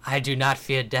 I do not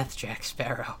fear death, Jack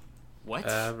Sparrow. What?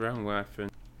 Wrong weapon.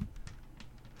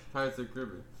 Pirates of the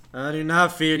Caribbean. I do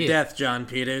not fear Yeah. death, John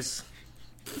Peters.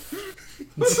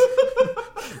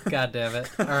 God damn it.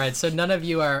 Alright, so none of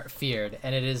you are feared,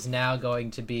 and it is now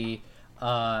going to be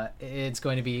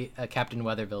Captain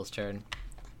Weatherville's turn.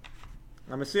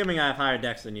 I'm assuming I have higher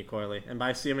dex than you, Corley. And by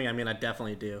assuming, I mean I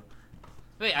definitely do.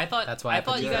 Wait, I thought That's why I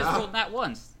put you you guys down. rolled that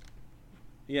once.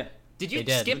 Yeah. Did you They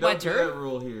did. skip We my don't do that turn?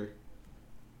 rule here.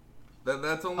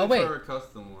 That's only Oh, wait. for a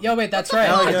custom one. Yo, wait, that's right.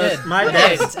 Elagos, I did. my Okay,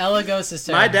 dex- it's Elagos'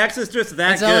 turn. My dex is just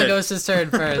that It's good. Elagos' turn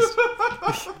first.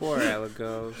 Poor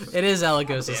Elagos. It is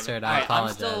Elagos' Damn it. turn. I Alright,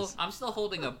 apologize. I'm still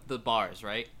holding up the bars,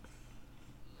 right?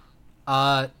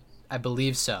 I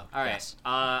believe so. All right. Yes.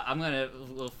 I'm gonna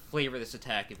flavor this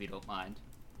attack if you don't mind.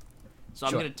 So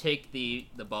I'm Sure. gonna take the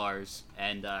bars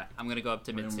and I'm gonna go up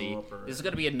to Bring 'em Mitzi. up, alright. This is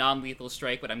gonna be a non-lethal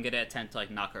strike, but I'm gonna attempt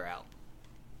to knock her out.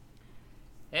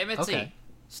 Hey Mitzi, Okay.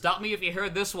 Stop me if you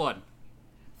heard this one.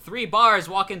 3 bars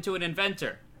walk into an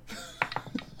inventor.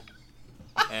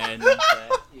 And that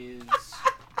is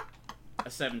a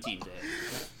 17 to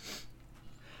hit.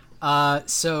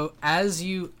 So as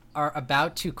you are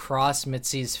about to cross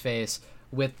Mitzi's face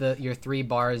with your 3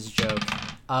 bars joke,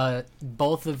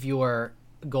 both of your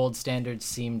gold standards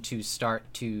seem to start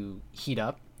to heat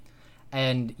up,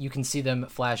 and you can see them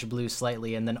flash blue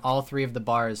slightly, and then all 3 of the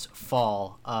bars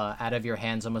fall out of your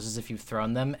hands almost as if you've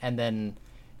thrown them, and then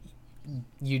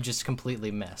you just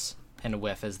completely miss and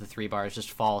whiff as the 3 bars just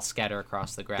fall, scatter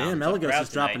across the ground. Damn, Elagos crowd is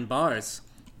dropping tonight. bars.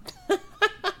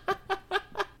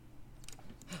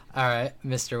 All right,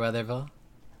 Mr. Weatherville.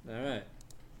 All right.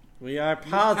 We are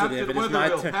positive it Captain is my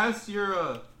Weatherville, turn.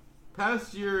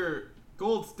 pass your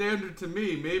gold standard to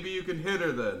me. Maybe you can hit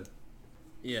her then.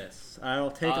 Yes, I will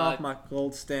take off my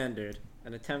gold standard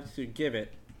and attempt to give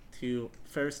it to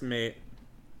first mate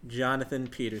Jonathan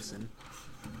Peterson.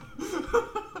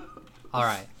 All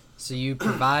right, so you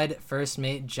provide first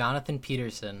mate Jonathan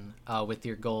Peterson with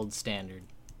your gold standard.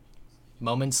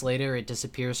 Moments later, it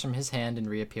disappears from his hand and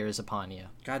reappears upon you.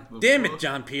 God damn it,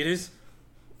 John Peters!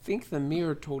 I think the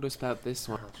mirror told us about this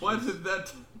one. What did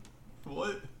that?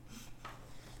 What?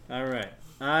 All right,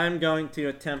 I'm going to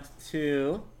attempt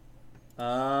to.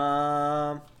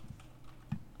 I'll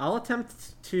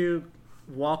attempt to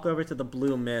walk over to the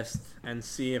blue mist and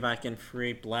see if I can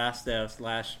free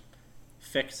Blasto /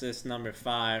 fix this number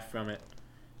 5 from it.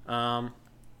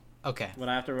 Okay, Would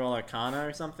I have to roll Arcana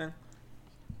or something?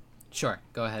 sure.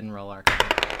 Go ahead and roll Arcana.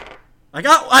 I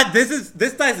got this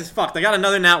dice is fucked. I got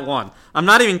another nat 1. I'm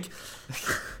not even.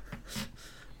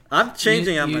 I'm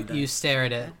changing out my dice. You stare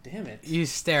at it. Damn it. You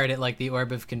stare at it like the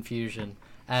orb of confusion,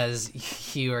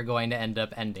 as you are going to end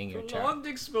up ending your turn. Prolonged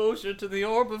exposure to the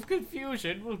orb of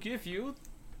confusion will give you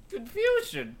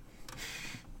confusion.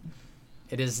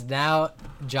 It is now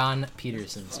John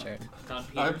Peterson's turn. Don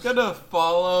I'm Peters. gonna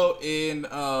follow in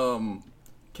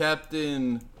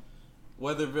Captain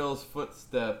Weatherville's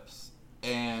footsteps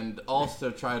and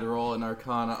also try to roll an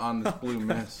Arcana on this blue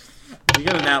mist. You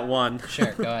got a nat 1.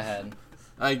 Sure, go ahead.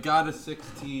 I got a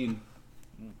 16.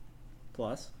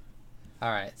 Plus. All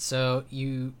right, so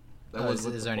you. That was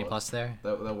with is the there any plus. plus there?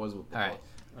 That was with the All right.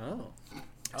 plus.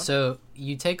 Oh. So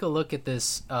you take a look at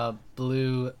this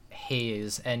blue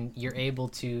haze, and you're able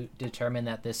to determine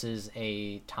that this is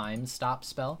a time stop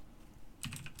spell.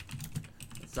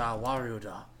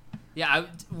 Zawaruda. Yeah,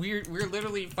 we're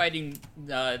literally fighting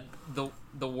the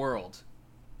world.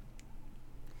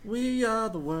 We are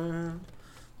the world.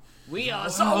 We are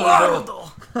so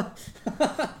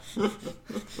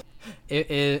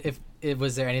If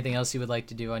was there anything else you would like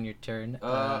to do on your turn?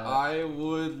 I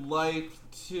would like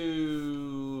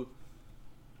to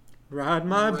Ride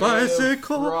my Ray of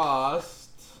bicycle. Frost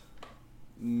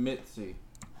Mitzi.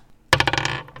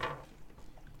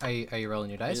 Are you rolling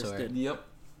your dice just or? did. Yep.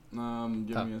 Give Oh.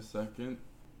 me a second.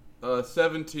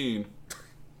 17.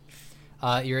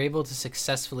 You're able to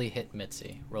successfully hit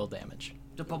Mitzi. Roll damage.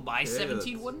 To put my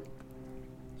 17 that's- one?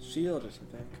 Shield or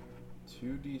something.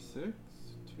 2d6,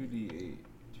 2d8,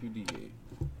 2d8.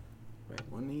 Wait.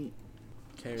 1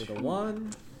 Carry the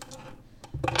 1.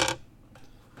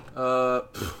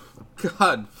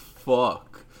 God,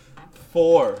 fuck.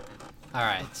 4. All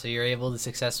right, so you're able to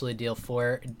successfully deal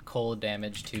 4 cold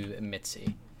damage to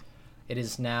Mitzi. It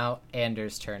is now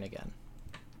Anders' turn again.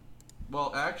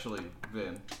 Well, actually,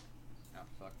 Vin,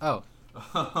 Oh,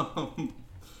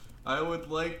 I would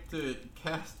like to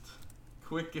cast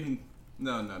Quicken.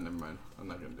 No, never mind. I'm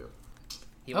not gonna do it.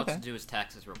 He wants Okay. to do his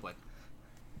taxes real quick.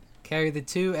 carry the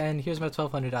 2, and here's my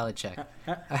 $1,200 check.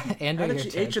 How Ander, did your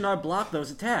you turn. H&R block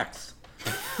those attacks?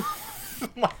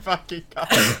 My fucking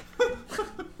god.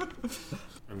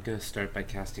 I'm gonna start by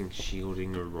casting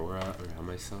Shielding Aurora around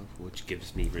myself, which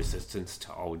gives me resistance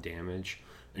to all damage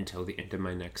until the end of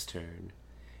my next turn.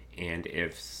 And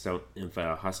if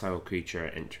a hostile creature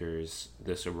enters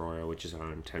this aurora, which is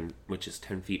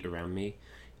 10 feet around me,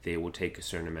 they will take a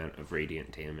certain amount of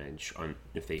radiant damage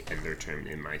if they end their turn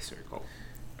in my circle.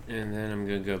 And then I'm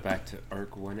gonna go back to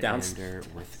Arc 1 Downst- Ander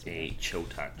with a Chill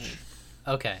Touch.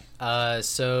 Okay,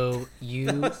 so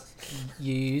you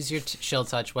use your chill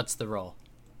touch. What's the roll?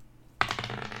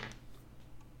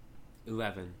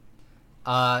 11.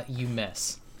 You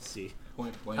miss. See.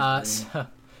 Point blank. range. So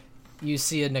you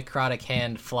see a necrotic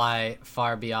hand fly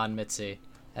far beyond Mitzi,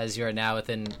 as you are now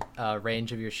within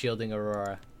range of your shielding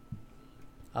aurora.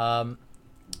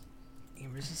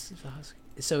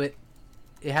 So it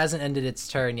hasn't ended its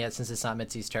turn yet, since it's not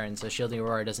Mitzi's turn. So shielding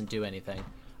aurora doesn't do anything.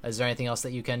 Is there anything else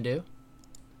that you can do?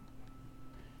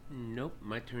 Nope,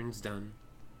 my turn's done.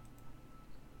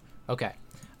 Okay.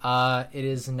 It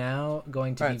is now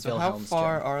going to be Alright, so how Wilhelm's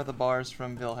far turn. are the bars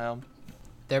from Wilhelm?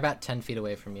 They're about 10 feet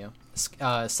away from you.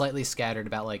 Slightly scattered,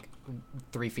 about like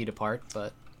 3 feet apart,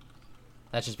 but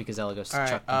that's just because Elagos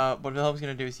chucked them. Alright, what Wilhelm's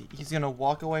gonna do is he's gonna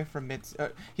walk away from Mitzi.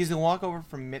 He's gonna walk over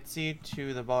from Mitzi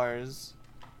to the bars.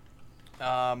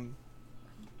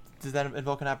 Does that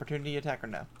invoke an opportunity attack or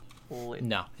no?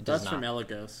 No, it does That's not. from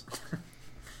Elagos.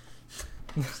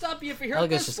 Stop you if you hear Elagos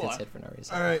this just one. gets hit for no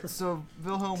reason. Alright, so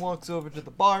Wilhelm walks over to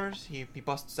the bars. He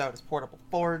busts out his portable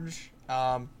forge.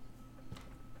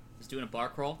 He's doing a bar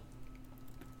crawl.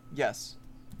 Yes.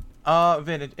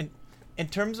 Vin, in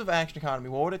terms of action economy,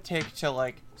 what would it take to,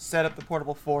 like, set up the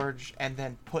portable forge and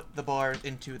then put the bars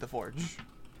into the forge?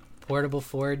 Portable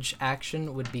forge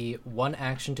action would be 1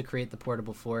 action to create the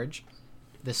portable forge.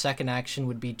 The second action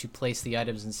would be to place the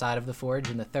items inside of the forge,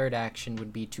 and the third action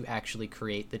would be to actually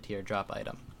create the teardrop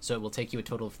item. So it will take you a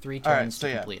total of 3 turns Alright, so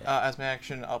to yeah, complete it. as my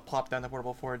action, I'll plop down the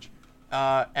portable forge.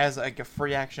 As, like, a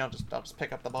free action, I'll just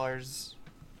pick up the bars,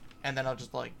 and then I'll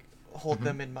just, like, hold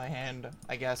them in my hand,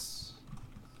 I guess.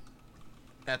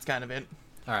 That's kind of it.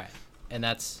 Alright, and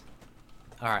that's...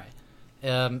 Alright.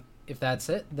 If that's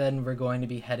it, then we're going to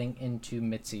be heading into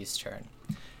Mitzi's turn.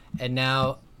 And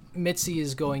now, Mitzi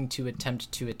is going to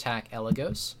attempt to attack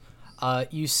Elagos.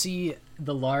 You see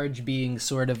the large being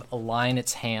sort of align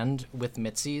its hand with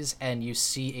Mitzi's, and you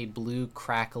see a blue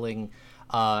crackling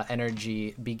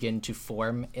energy begin to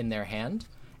form in their hand,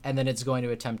 and then it's going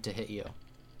to attempt to hit you.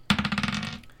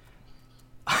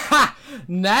 Ha!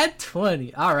 Nat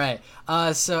 20. All right.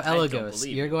 So Elagos,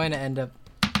 believe you're it. going to end up.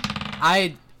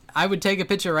 I would take a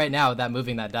picture right now without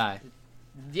moving that die.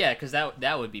 Yeah, because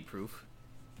that would be proof.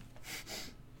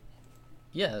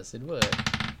 Yes, it would.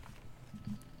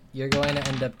 You're going to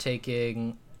end up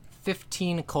taking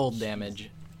 15 cold damage.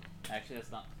 Actually,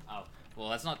 that's not. Oh, well,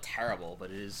 that's not terrible, but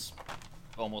it is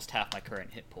almost half my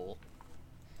current hit pool.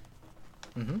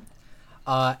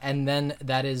 And then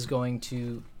that is going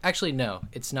to... Actually, no,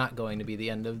 it's not going to be the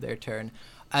end of their turn.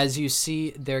 As you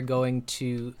see, they're going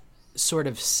to sort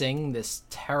of sing this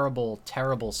terrible,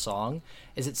 terrible song,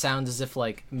 as it sounds as if,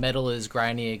 like, metal is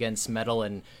grinding against metal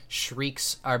and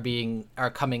shrieks are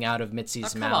coming out of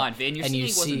Mitzi's Come mouth. on, Vin, your and singing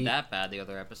you wasn't see, that bad the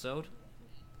other episode.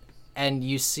 And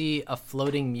you see a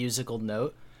floating musical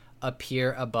note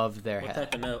appear above their What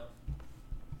head. type of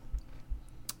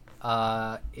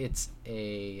note? It's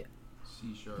a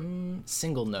C sharp.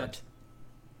 single note.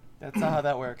 That's not how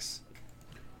that works.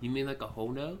 You mean like a whole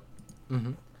note?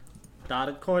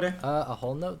 Dotted quarter? A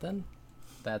whole note, then?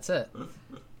 That's it.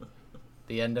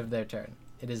 The end of their turn.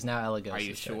 It is now Elagos' Are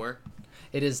you turn. sure?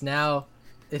 It is now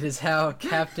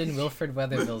Captain Wilfred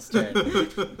Weatherville's turn.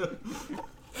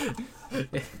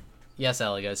 Yes,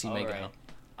 Elagos, you may go.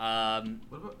 Alright.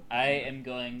 What about? I am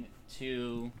going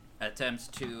to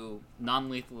attempt to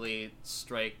non-lethally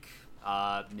strike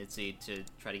Mitzi to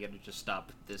try to get her to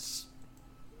stop this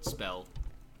spell.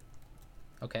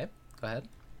 Okay, go ahead.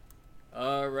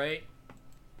 Alright.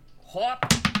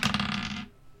 Hop!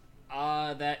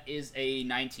 That is a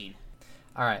 19.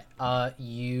 Alright,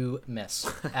 you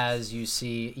miss. As you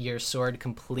see your sword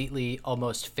completely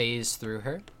almost phase through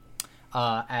her.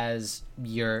 As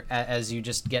you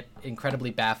just get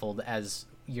incredibly baffled as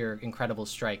your incredible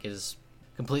strike is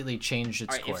completely changed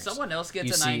its Alright, if course. someone else gets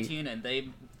You a see- 19 and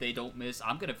they don't miss,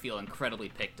 I'm gonna feel incredibly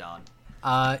picked on.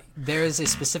 There is a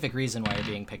specific reason why you're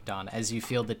being picked on, as you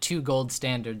feel the 2 gold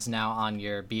standards now on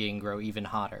your being grow even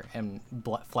hotter and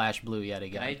flash blue yet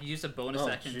again. Can I use a bonus Oh,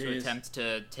 action to jeez. attempt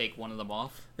to take one of them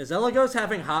off? Is Elagos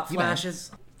having hot You may.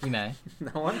 flashes? You may.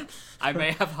 No one? I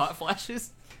may have hot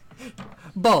flashes.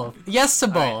 Both. Yes to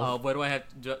both. Alright, what do I have?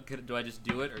 Do I just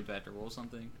do it, or do I have to roll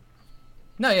something?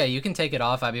 No, yeah, you can take it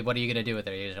off. I mean, what are you going to do with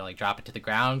it? Are you going to, like, drop it to the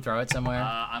ground, throw it somewhere?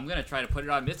 I'm gonna try to put it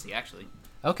on Mitzi, actually.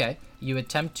 Okay. You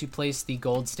attempt to place the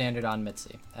gold standard on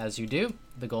Mitzi. As you do,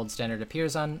 the gold standard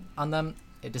appears on them.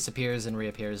 It disappears and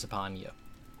reappears upon you.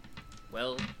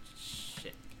 Well,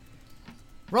 shit.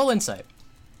 Roll insight.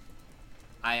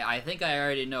 I think I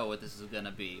already know what this is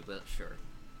gonna be, but sure.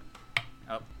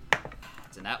 Oh,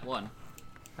 it's a nat 1.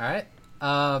 All right.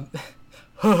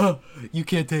 You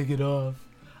can't take it off.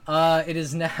 It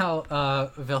is now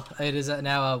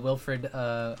Wilfred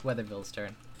Weatherville's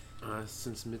turn.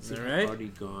 Since Mitzi All had right. already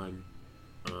gone,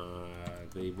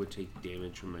 they would take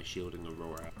damage from my shielding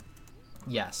aurora.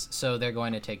 Yes, so they're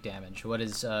going to take damage. What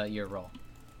is your roll?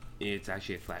 It's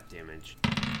actually a flat damage.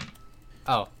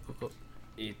 Oh,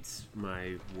 It's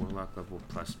my warlock level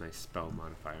plus my spell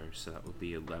modifier, so that would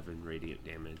be 11 radiant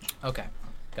damage. okay,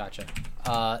 gotcha.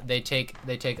 They take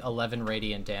 11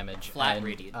 radiant damage. Flat and,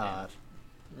 radiant damage.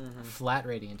 Flat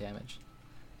radiant damage,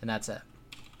 and that's it.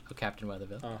 Captain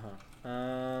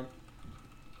Weatherville.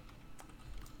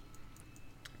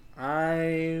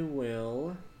 I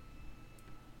will.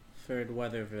 Third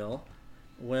Weatherville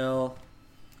will.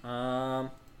 I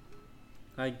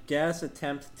guess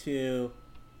attempt to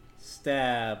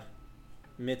stab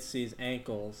Mitzi's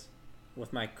ankles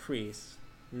with my crease,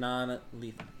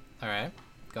 non-lethal. All right,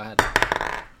 go ahead.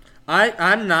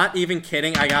 I'm not even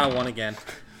kidding. I got a 1 again.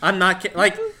 I'm not kidding.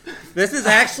 Like, this is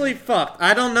actually fucked.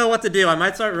 I don't know what to do. I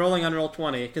might start rolling on roll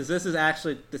 20 because this is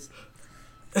actually this.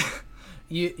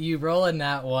 You roll a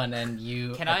nat 1 and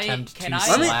you attempt to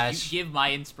slash. You give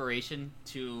my inspiration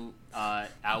to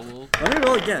Owl? Let me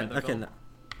roll again. Okay. No.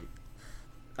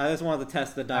 I just wanted to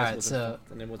test the dice. Alright, so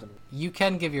and it wasn't. You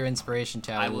can give your inspiration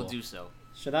to Owl. I will do so.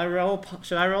 Should I roll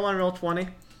on roll 20?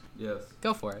 Yes.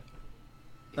 Go for it.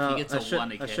 If he gets a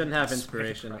 1 again, I shouldn't have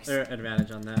inspiration or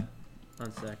advantage on that.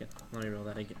 1 second. Let me roll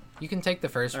that again. You can take the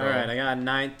first roll. Alright, I got a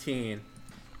 19.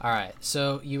 Alright,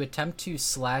 so you attempt to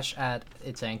slash at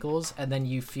its ankles, and then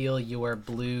you feel your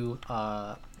blue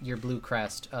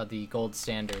crest, the gold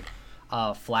standard,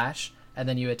 flash, and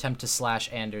then you attempt to slash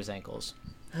Anders' ankles.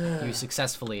 You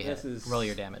successfully hit. Roll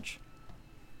your damage.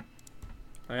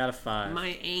 I got a 5.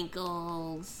 My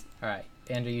ankles. Alright,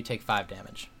 Andrew, you take 5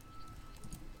 damage.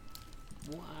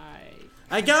 Why?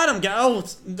 I got him!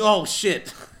 Oh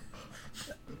shit!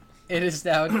 It is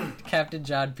now Captain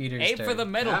John Peters' Aim turn. for the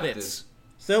metal bits.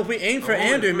 So if we aim for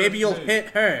Andrew, maybe you'll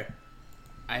hit her.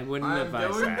 I wouldn't I'm advise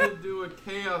going that. to do a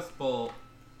chaos bolt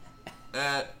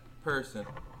at person.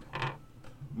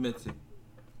 Mitzi.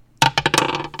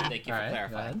 Thank you for Alright, go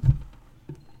clarifying. ahead.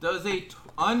 Does a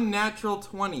unnatural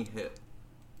 20 hit?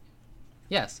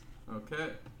 Yes. Okay.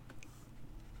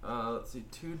 Let's see,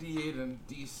 2d8 and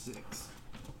d6.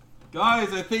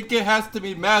 Guys, I think it has to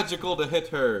be magical to hit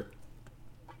her.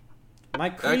 My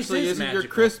crease Actually, is isn't magical.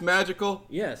 your Chris magical?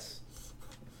 Yes.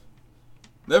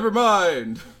 Never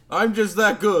mind. I'm just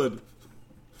that good.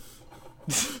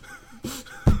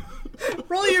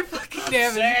 Roll your fucking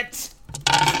damage.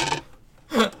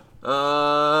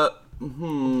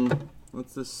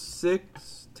 What's this?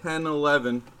 6, 10,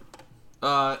 11.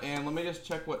 And let me just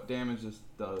check what damage this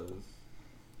does.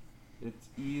 It's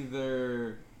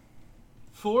either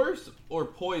force or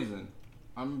poison.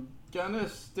 I'm gonna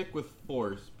stick with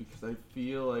force because I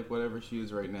feel like whatever she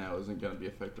is right now isn't gonna be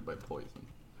affected by poison.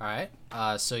 Alright,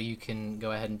 so you can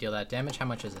go ahead and deal that damage. How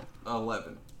much is it?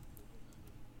 11.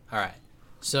 Alright,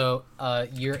 so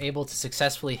you're able to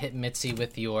successfully hit Mitzi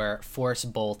with your Force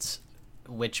Bolt,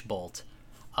 Witch Bolt,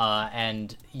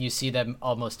 and you see them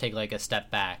almost take like a step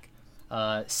back,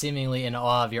 seemingly in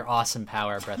awe of your awesome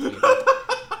power, Breathweaver.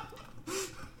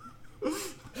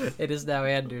 It is now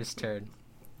Anders' turn.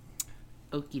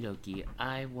 Okie dokie.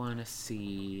 I want to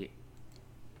see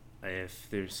if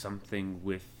there's something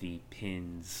with the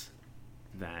pins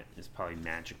that is probably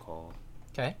magical.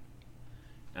 Okay.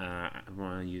 I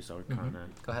want to use Arcana.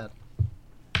 Go ahead.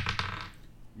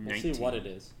 We'll see what it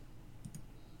is.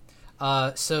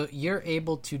 So you're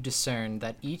able to discern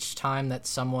that each time that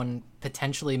someone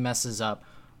potentially messes up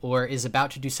or is about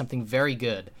to do something very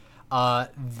good,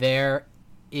 there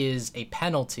is a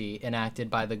penalty enacted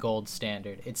by the gold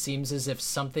standard. It seems as if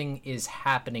something is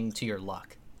happening to your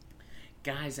luck.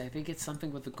 Guys, I think it's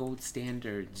something with the gold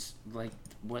standards, like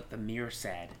what the mirror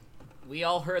said. We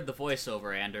all heard the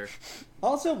voiceover, Ander.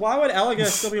 Also, why would Elega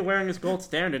still be wearing his gold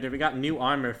standard if we got new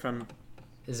armor from...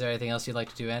 Is there anything else you'd like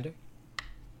to do, Ander?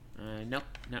 Nope,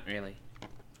 not really.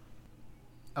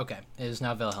 Okay, it is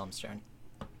now Wilhelm's turn.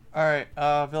 Alright,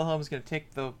 Wilhelm's gonna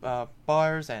take the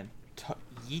bars and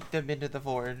yeet them into the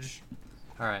forge.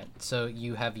 Alright, so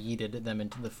you have yeeted them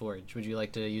into the forge. Would you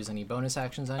like to use any bonus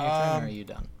actions on your turn, or are you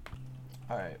done?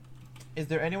 Alright. Is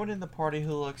there anyone in the party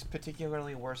who looks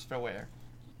particularly worse for wear?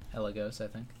 Elegos, I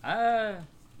think. Yeah,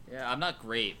 I'm not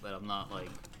great, but I'm not, like,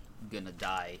 gonna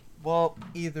die. Well,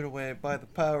 either way, by the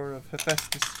power of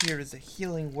Hephaestus, here is a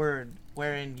healing word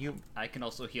wherein you... I can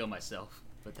also heal myself,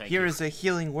 but thank you. Here is a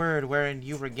healing word wherein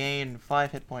you regain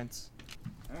 5 hit points.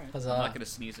 Alright, Huzzah. I'm not gonna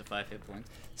sneeze at 5 hit points.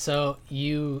 So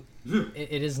it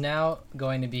is now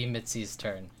going to be Mitzi's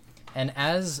turn. And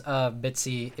as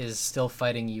Mitzi is still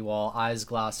fighting you all, eyes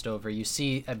glossed over, you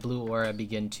see a blue aura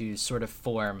begin to sort of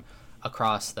form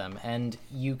across them. And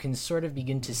you can sort of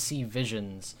begin to see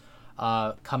visions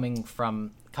coming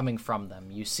from them.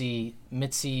 You see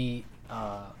Mitzi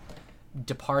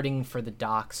departing for the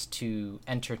docks to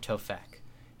enter Tofek.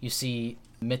 You see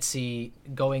Mitzi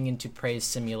going into Prey's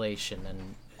simulation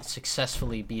and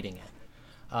successfully beating it.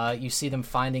 You see them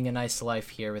finding a nice life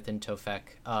here within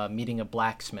Tofek, meeting a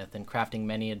blacksmith and crafting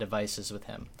many devices with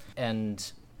him.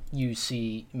 And you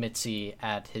see Mitzi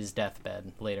at his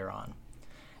deathbed later on.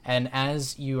 And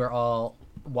as you are all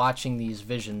watching these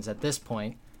visions at this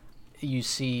point, you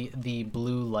see the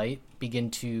blue light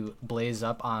begin to blaze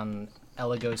up on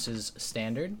Elagos's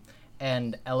standard,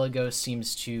 and Elagos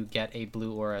seems to get a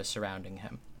blue aura surrounding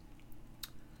him.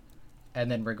 And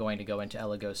then we're going to go into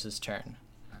Elagos's turn.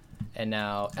 And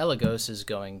now Elagos is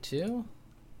going to...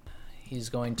 He's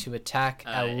going to attack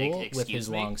Aul with his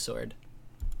longsword.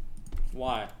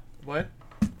 Why? What?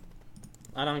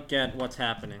 I don't get what's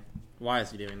happening. Why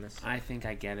is he doing this? I think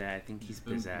I get it. I think he's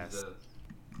possessed.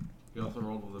 He also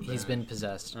rolled with advantage. He's been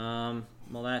possessed.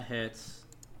 Well, that hits.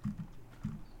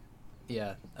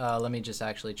 Yeah. Let me just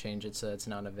actually change it so it's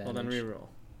not an advantage. Well, then reroll.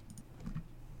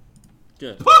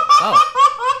 Good.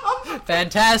 Oh.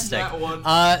 Fantastic. That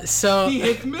one. So He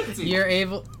hits Mitzi. you're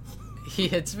able... He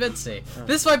hits Mitzi.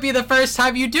 This might be the first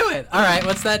time you do it. All right,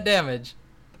 what's that damage?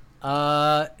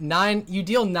 9. You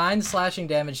deal 9 slashing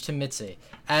damage to Mitzi.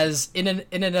 As in an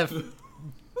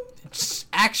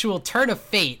actual turn of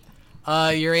fate,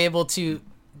 you're able to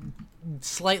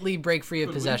slightly break free of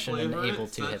Could we possession and flavor it able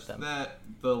to hit such them. That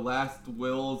the last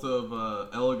wills of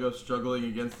Elagos struggling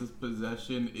against his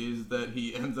possession is that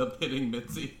he ends up hitting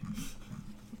Mitzi.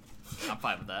 I'm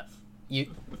fine with that.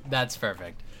 That's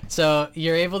perfect. So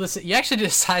you're able to. You actually did a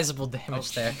sizable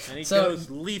damage there. And he So goes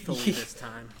lethally this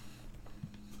time.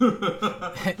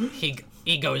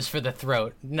 he goes for the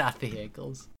throat, not the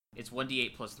ankles. It's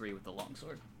 1d8 plus 3 with the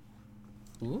longsword.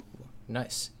 Ooh,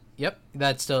 nice. Yep,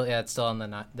 it's still on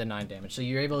the 9 damage. So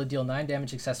you're able to deal 9 damage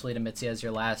successfully to Mitzi as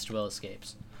your last will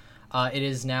escapes. It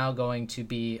is now going to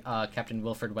be Captain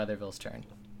Wilfred Weatherville's turn.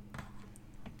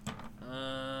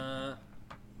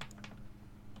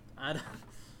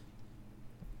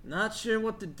 Not sure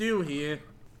what to do here.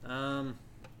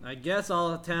 I guess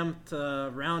I'll attempt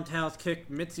to roundhouse kick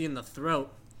Mitzi in the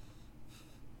throat.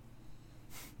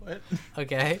 What?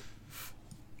 Okay.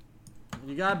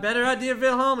 You got a better idea,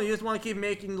 Wilhelm, or you just want to keep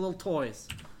making little toys?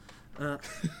 Oh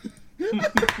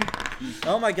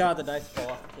my god, the dice fall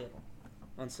off the table.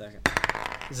 1 second.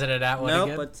 Is it a that one Nope,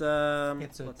 again? but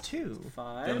It's a what's 2.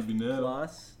 5 Gotta be now.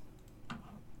 plus.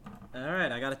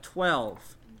 Alright, I got a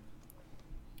 12.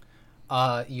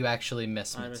 You actually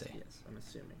miss Mitzi. Yes, I'm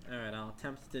assuming. Alright, I'll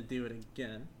attempt to do it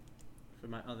again for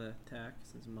my other attack,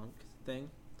 since monk thing.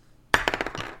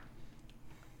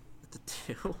 It's a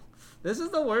 2. This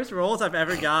is the worst rolls I've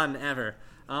ever gotten, ever.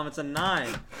 It's a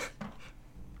 9.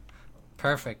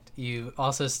 Perfect. You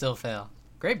also still fail.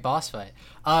 Great boss fight.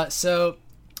 So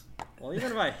Well,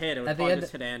 even if I hit, it would At the probably end-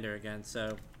 just hit Ander again,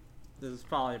 so this is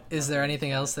probably... is there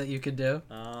anything else that you could do?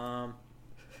 I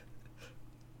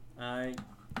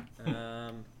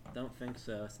don't think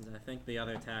so, since I think the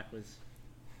other attack was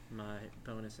my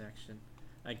bonus action.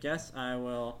 I guess I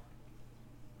will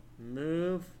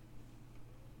move...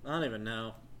 I don't even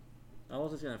know. I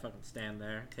was just gonna fucking stand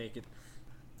there, take it.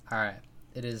 Alright.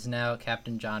 It is now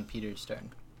Captain John Peters'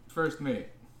 turn. First mate.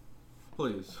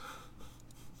 Please.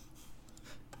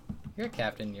 You're a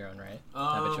captain in your own right.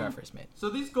 I bet you are first mate. So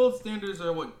these gold standards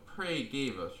are what Prey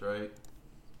gave us, right?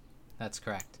 That's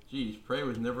correct. Jeez, Prey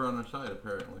was never on our side,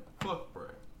 apparently. Fuck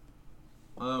Prey.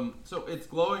 So it's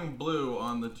glowing blue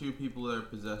on the 2 people that are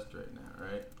possessed right now,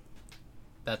 right?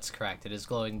 That's correct. It is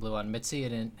glowing blue on Mitzi,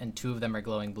 and 2 of them are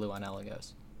glowing blue on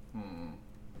Elagos. I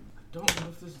don't know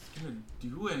if this is gonna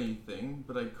do anything,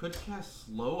 but I could cast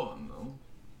Slow on them.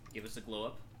 Give us a glow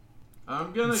up.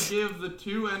 I'm gonna give the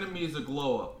 2 enemies a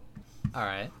glow up.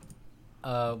 Alright.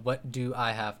 What do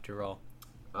I have to roll?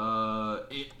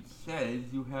 It says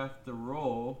you have to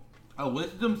roll a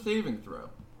Wisdom saving throw.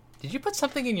 Did you put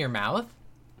something in your mouth?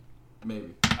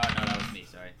 Maybe. Oh, no, that was me,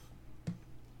 sorry.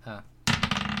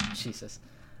 Jesus.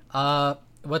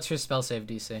 What's your spell save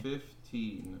DC?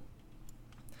 15.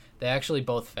 They actually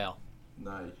both fail.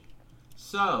 Nice.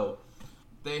 So,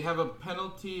 they have a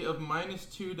penalty of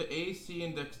 -2 to AC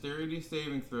and Dexterity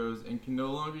saving throws and can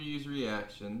no longer use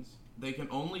reactions. They can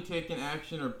only take an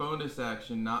action or bonus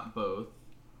action, not both.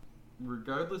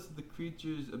 Regardless of the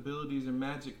creature's abilities or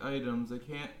magic items, they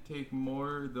can't take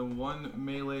more than 1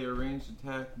 melee or ranged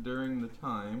attack during the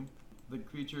time. The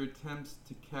creature attempts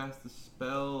to cast a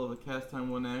spell of a cast time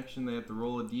 1 action, they have to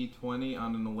roll a d20.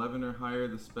 On an 11 or higher,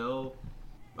 the spell...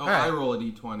 Oh, Alright. I roll a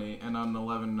d20, and on an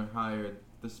 11 or higher,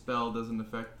 the spell doesn't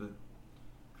affect the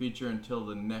creature until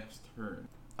the next turn.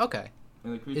 Okay.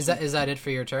 And the creature... Is that it for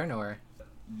your turn, or?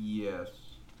 Yes.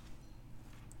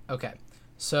 Okay.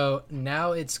 So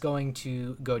now it's going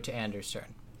to go to Anders'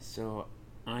 turn. So,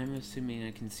 I'm assuming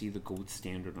I can see the gold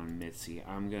standard on Mitzi.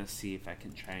 I'm gonna see if I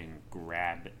can try and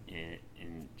grab it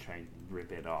and try and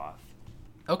rip it off.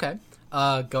 Okay.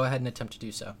 Go ahead and attempt to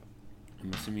do so.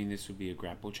 I'm assuming this would be a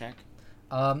grapple check.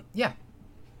 Yeah.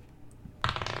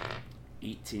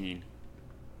 18.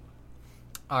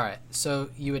 All right, so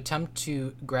you attempt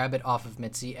to grab it off of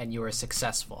Mitzi, and you are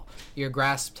successful. Your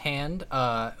grasped hand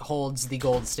holds the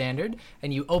gold standard,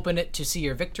 and you open it to see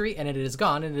your victory, and it is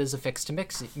gone, and it is affixed to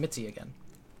Mitzi again.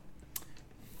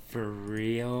 For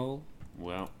real?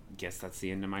 Well, guess that's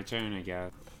the end of my turn, I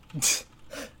guess.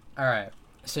 All right,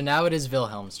 so now it is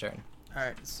Wilhelm's turn.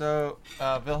 Alright, so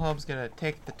Wilhelm's gonna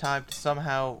take the time to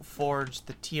somehow forge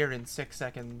the tier in 6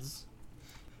 seconds.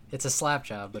 It's a slap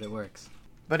job, but it works.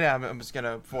 But yeah, I'm just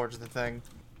gonna forge the thing.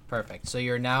 Perfect. So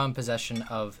you're now in possession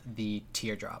of the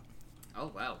teardrop.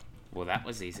 Oh wow. Well, that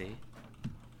was easy.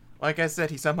 Like I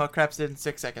said, he somehow crafts it in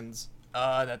 6 seconds.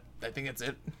 I think that's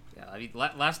it. Yeah, I mean,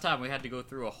 last time we had to go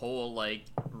through a whole like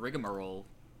rigmarole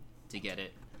to get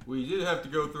it. We did have to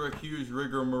go through a huge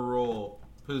rigmarole.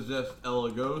 Possessed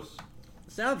Elagos.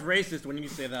 Sounds racist when you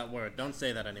say that word. Don't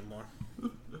say that anymore.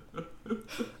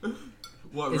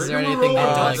 What, Is there rigmarole? anything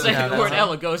that Don't like say that the word as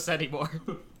Elagos anymore.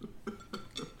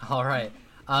 All right.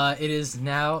 It is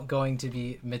now going to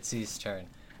be Mitzi's turn.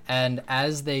 And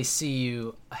as they see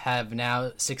you have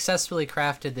now successfully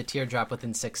crafted the teardrop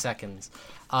within 6 seconds,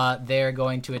 they're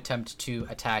going to attempt to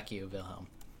attack you, Wilhelm.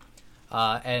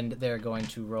 And they're going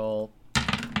to roll...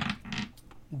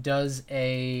 Does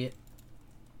a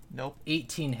Nope.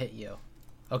 18 hit you?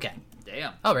 Okay.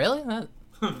 Damn. Oh, really?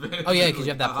 Oh, yeah, because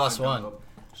you have that +1.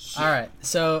 All right,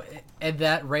 so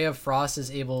that ray of frost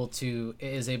is able to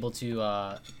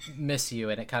miss you,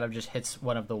 and it kind of just hits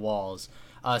one of the walls,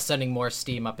 sending more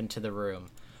steam up into the room.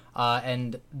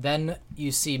 And then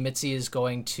you see Mitzi is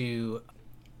going to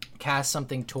cast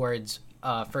something towards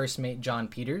first mate John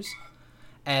Peters,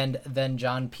 and then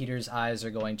John Peters' eyes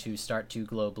are going to start to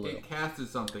glow blue. It casted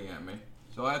something at me.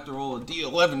 So I have to roll a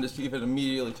D11 to see if it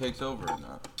immediately takes over or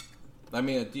not. I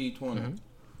mean a D20. Mm-hmm.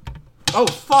 Oh,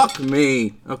 fuck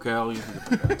me! Okay, I'll use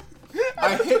it.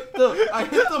 I hit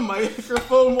the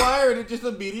microphone wire and it just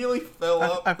immediately fell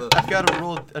up. I've got to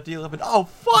roll a D11. Oh,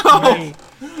 fuck me!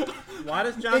 Why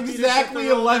does John Peters Exactly get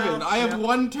the roll 11. now? I have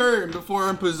one turn before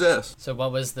I'm possessed. So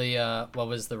what was the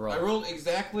roll? I rolled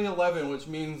exactly 11, which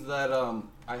means that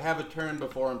I have a turn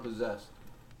before I'm possessed.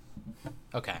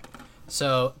 Okay.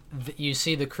 So you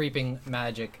see the creeping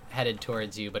magic headed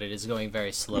towards you, but it is going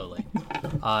very slowly.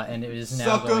 And it is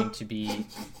now Sucker. going to be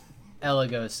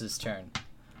Elagos' turn.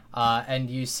 And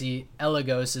you see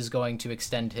Elagos is going to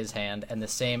extend his hand, and the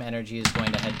same energy is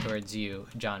going to head towards you,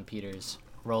 John Peters.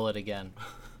 Roll it again.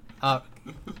 Let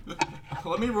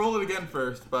me roll it again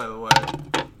first, by the way.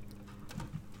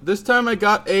 This time I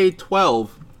got a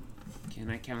 12. Can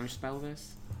I counterspell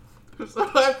this?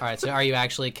 Alright, so are you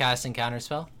actually casting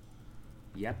Counterspell?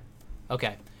 Yep.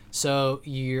 Okay. So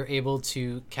you're able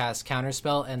to cast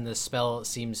Counterspell, and the spell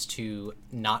seems to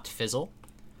not fizzle,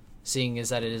 seeing as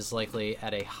that it is likely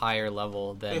at a higher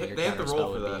level than your They have to roll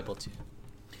Counterspell would for be that. able to.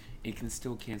 It can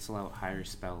still cancel out higher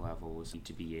spell levels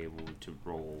to be able to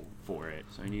roll for it.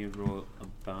 So I need to roll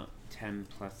about 10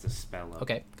 plus the spell level.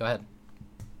 Okay, go ahead.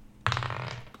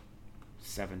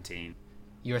 17.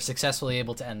 You are successfully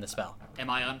able to end the spell. Am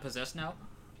I unpossessed now?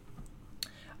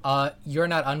 You're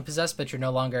not unpossessed, but you're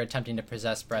no longer attempting to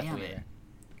possess Breathweaver.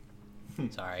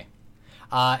 Sorry.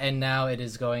 And now it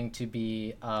is going to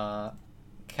be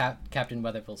Captain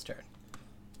Weatherfield's turn.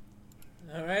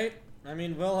 Alright. I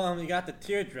mean, Wilhelm, you got the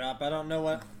teardrop. I don't know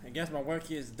what... I guess my work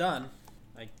here is done.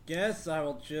 I guess I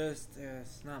will just...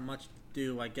 it's not much to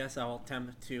do. I guess I will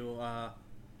attempt to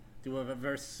do a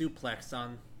reverse suplex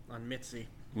on Mitzi.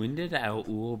 When did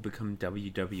Al become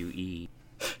WWE?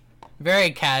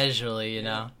 Very casually, you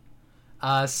know.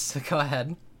 So go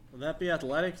ahead. Would that be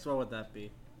athletics? What would that be?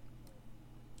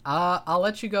 I'll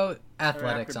let you go Or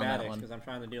athletics on that acrobatics, one. because I'm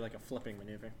trying to do like a flipping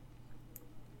maneuver.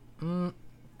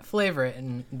 Flavor it,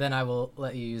 and then I will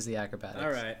let you use the acrobatics.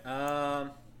 Alright,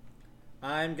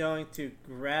 I'm going to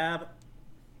grab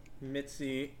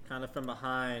Mitzi kind of from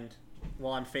behind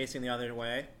while I'm facing the other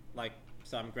way. Like,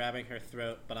 so I'm grabbing her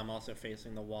throat, but I'm also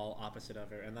facing the wall opposite of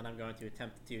her. And then I'm going to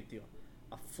attempt to do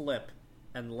a flip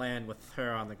and land with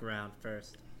her on the ground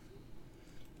first.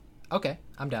 Okay,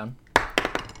 I'm down.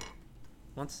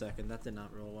 1 second, that did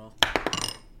not roll well.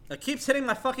 It keeps hitting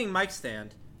my fucking mic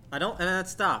stand. And then it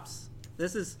stops.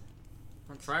 This is...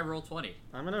 Try roll 20.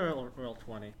 I'm gonna roll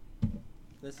 20.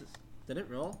 This is... Did it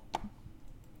roll?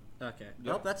 Okay.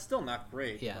 Nope, that's still not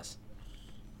great. Yes.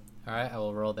 Alright, I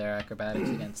will roll their acrobatics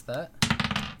against that.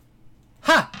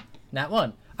 Ha! Nat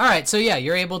 1. Alright, so yeah,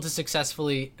 you're able to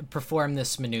successfully perform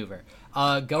this maneuver.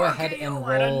 Go ahead and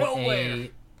roll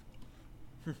a...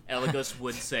 Elagos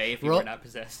would say if you Roll- were not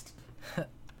possessed.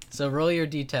 So roll your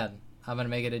d10. I'm gonna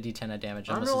make it a d10 of damage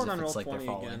I'm almost rolling as on if roll it's like 20 they're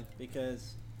falling. again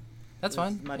because That's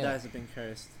fine. my yeah. dice have been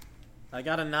cursed. I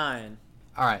got a 9.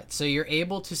 All right, so you're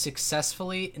able to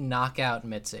successfully knock out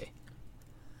Mitzi.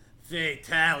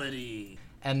 Fatality.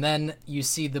 And then you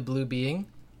see the blue being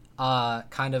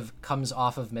kind of comes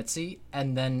off of Mitzi,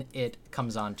 and then it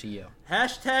comes onto you.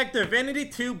 Hashtag Divinity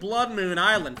 2 Blood Moon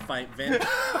Island fight, Vin.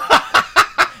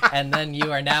 And then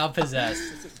you are now possessed.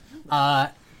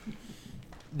 Now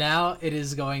it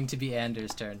is going to be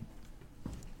Anders' turn.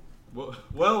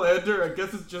 Well, Ender, I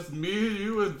guess it's just me,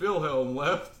 you, and Wilhelm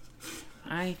left.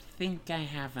 I think I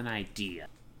have an idea.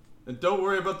 And don't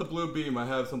worry about the blue beam, I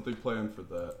have something planned for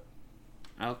that.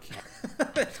 Okay.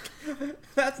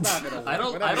 That's not gonna work. I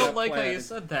We're not don't gonna like how plan. you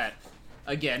said that.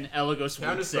 Again, Elagos would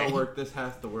Counter say. spell work, this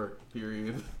has to work,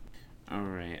 period.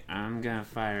 Alright, I'm gonna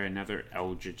fire another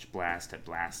Eldritch Blast at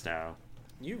Blasto.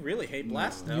 You really hate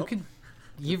Blasto.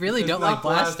 You really It's don't like not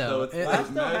Blasto. It's It- a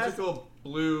Blasto magical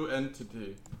blue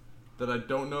entity that I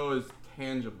don't know is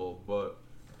tangible, but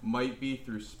might be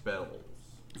through spells.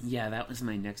 Yeah, that was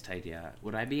my next idea.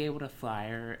 Would I be able to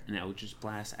fire an Eldritch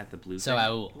Blast at the blue so thing?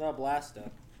 Aul. No, Blasto.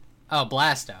 Oh,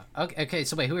 Blasto. Okay,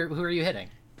 so wait, who are you hitting?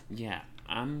 Yeah,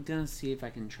 I'm gonna see if I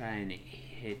can try and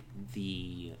hit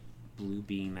the blue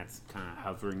being that's kind of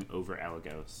hovering over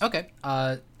Elagos. Okay.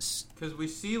 Because we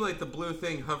see, like, the blue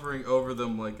thing hovering over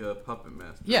them like a puppet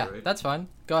master, Yeah, right? that's fine.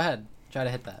 Go ahead. Try to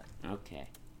hit that. Okay.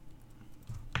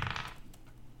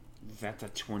 That's a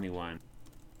 21.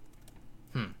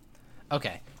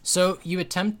 Okay, so you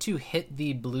attempt to hit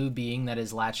the blue being that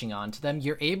is latching onto them.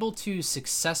 You're able to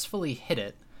successfully hit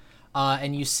it,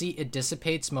 and you see it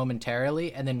dissipates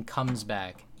momentarily and then comes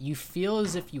back. You feel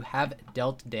as if you have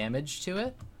dealt damage to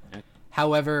it.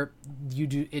 However,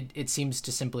 it seems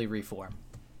to simply reform.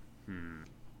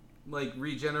 Like,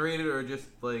 regenerated or just,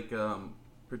 like,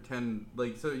 pretend,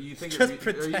 like, so you think Just it...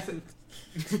 pretend.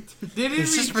 Did it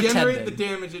It's just regenerate pretending. the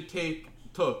damage it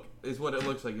took, is what it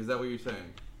looks like. Is that what you're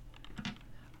saying?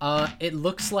 It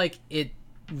looks like it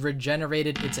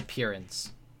regenerated its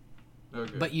appearance,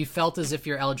 Okay. but you felt as if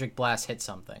your Eldritch Blast hit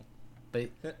something. But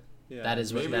Yeah. that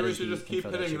is what Maybe that we is should the just keep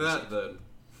info hitting you that, received. then.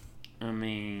 I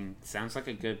mean, sounds like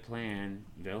a good plan.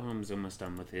 Wilhelm's almost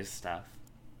done with his stuff.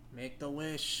 Make the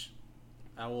wish.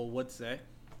 Owl would say.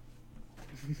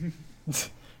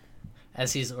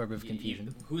 As he's Orb of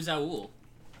Confusion. Who's Aul?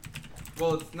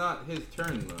 Well, it's not his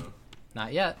turn, though.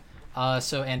 Not yet.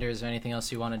 So, Ander, is there anything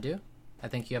else you want to do? I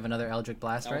think you have another Eldritch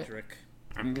Blast, right? Eldrick.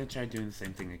 I'm gonna try doing the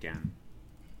same thing again.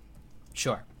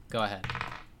 Sure. Go ahead.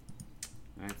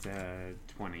 That's a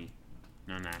 20.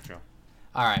 No natural.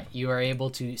 All right. You are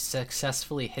able to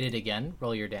successfully hit it again.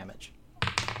 Roll your damage.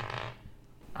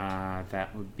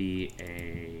 That would be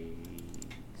a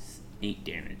 8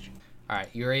 damage. All right.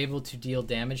 You are able to deal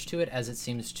damage to it as it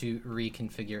seems to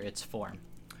reconfigure its form.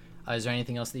 Is there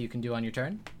anything else that you can do on your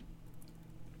turn?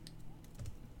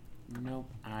 Nope,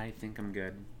 I think I'm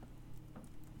good.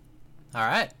 All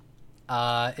right.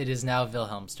 It is now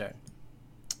Wilhelm's turn.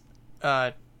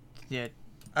 Yeah.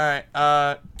 Alright,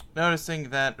 noticing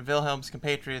that Wilhelm's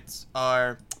compatriots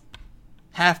are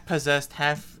half possessed,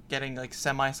 half getting, like,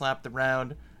 semi-slapped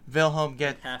around, Wilhelm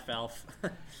gets Half elf.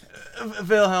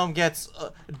 Wilhelm gets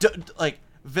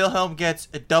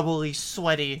doubly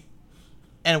sweaty,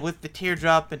 and with the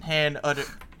teardrop in hand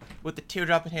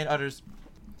utters,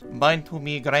 "Bind to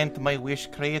me, grant my wish,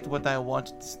 create what I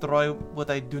want, destroy what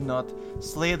I do not,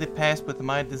 slay the past with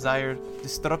my desire,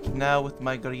 disrupt now with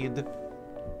my greed,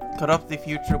 corrupt the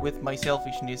future with my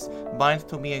selfishness, bind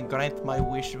to me and grant my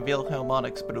wish, Wilhelm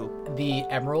Onyx Brew." The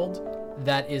emerald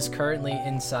that is currently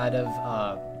inside of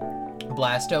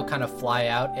Blasto kind of fly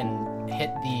out and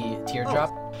hit the teardrop.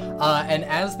 And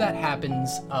as that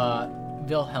happens,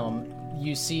 Wilhelm,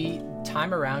 you see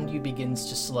time around you begins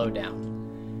to slow down.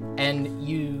 And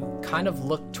you kind of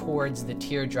look towards the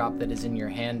teardrop that is in your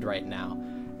hand right now.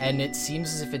 And it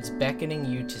seems as if it's beckoning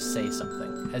you to say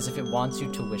something, as if it wants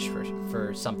you to wish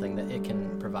for something that it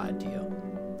can provide to you.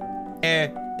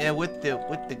 With the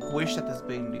wish that has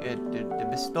been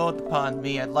bestowed upon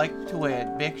me, I'd like to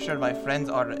make sure my friends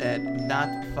are not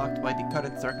fucked by the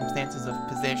current circumstances of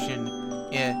possession,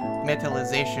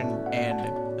 metallization, and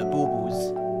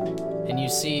boo-boos. And you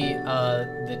see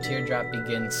the teardrop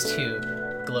begins to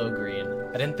glow green.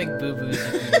 I didn't think boo-boos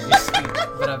would be sweet,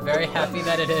 but I'm very happy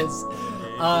that it is.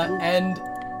 And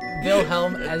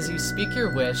Wilhelm, as you speak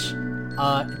your wish,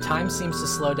 time seems to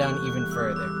slow down even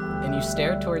further. And you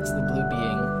stare towards the blue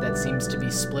being that seems to be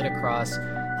split across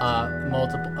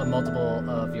multiple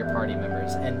of your party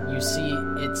members. And you see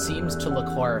it seems to look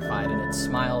horrified, and its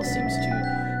smile seems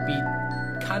to be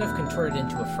kind of contorted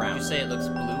into a frown. You say it looks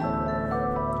blue?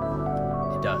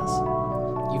 It does.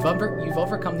 You've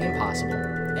overcome the impossible,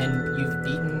 and you've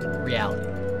beaten reality.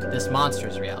 this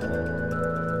monster's reality.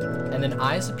 And then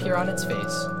eyes appear on its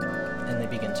face, and they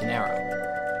begin to narrow.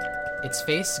 Its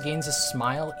face gains a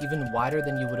smile even wider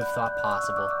than you would have thought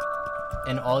possible,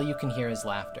 and all you can hear is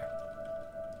laughter.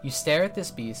 You stare at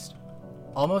this beast,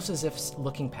 almost as if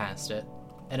looking past it,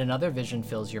 and another vision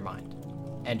fills your mind,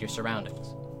 and your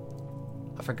surroundings.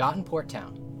 A forgotten port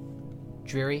town,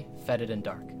 dreary, fetid, and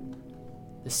dark.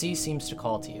 The sea seems to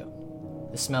call to you.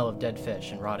 The smell of dead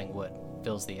fish and rotting wood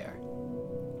fills the air.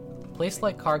 Placed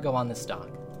like cargo on this dock,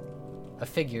 a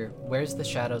figure wears the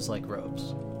shadows like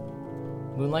robes.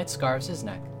 Moonlight scarves his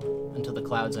neck until the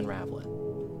clouds unravel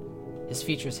it. His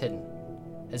features hidden,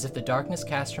 as if the darkness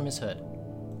cast from his hood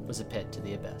was a pit to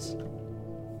the abyss.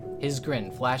 His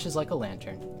grin flashes like a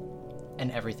lantern,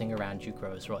 and everything around you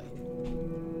grows white.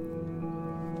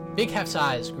 Big Hef's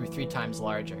eyes grew 3 times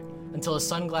larger, until his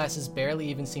sunglasses barely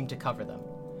even seemed to cover them.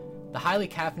 The highly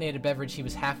caffeinated beverage he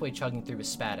was halfway chugging through was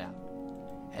spat out,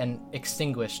 and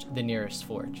extinguished the nearest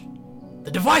forge.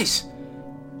 The device!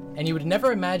 And you would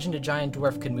never imagined a giant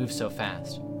dwarf could move so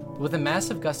fast. But with a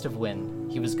massive gust of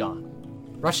wind, he was gone,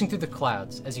 rushing through the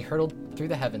clouds as he hurtled through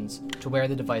the heavens to where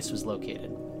the device was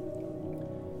located.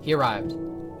 He arrived.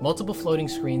 Multiple floating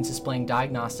screens displaying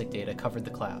diagnostic data covered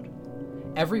the cloud.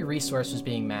 Every resource was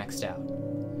being maxed out.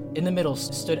 In the middle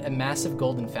stood a massive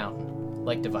golden fountain,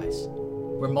 like device,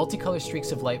 where multicolored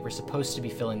streaks of light were supposed to be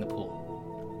filling the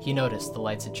pool. He noticed the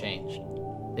lights had changed.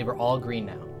 They were all green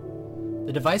now.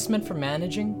 The device meant for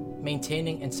managing,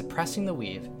 maintaining, and suppressing the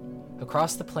weave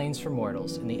across the plains for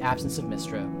mortals in the absence of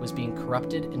Mystra was being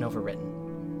corrupted and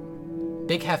overwritten.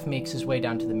 Big Hef makes his way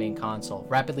down to the main console,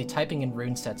 rapidly typing in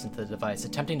rune sets into the device,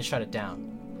 attempting to shut it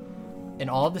down. And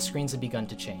all of the screens had begun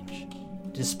to change, to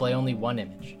display only one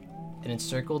image, an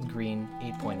encircled green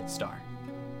 8-pointed star.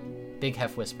 Big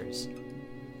Hef whispers,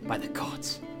 "By the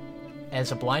gods,"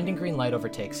 as a blinding green light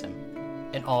overtakes him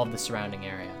and all of the surrounding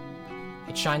area.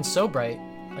 It shines so bright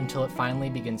until it finally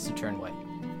begins to turn white,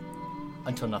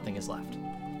 until nothing is left.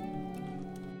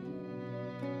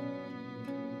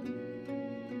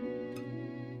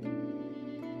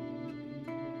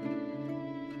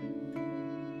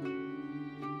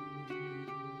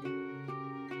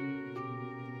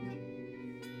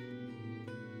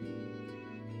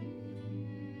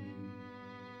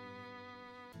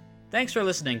 Thanks for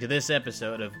listening to this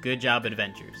episode of Good Job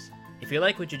Adventures. If you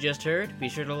like what you just heard, be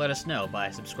sure to let us know by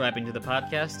subscribing to the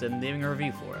podcast and leaving a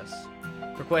review for us.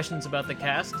 For questions about the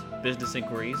cast, business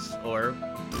inquiries, or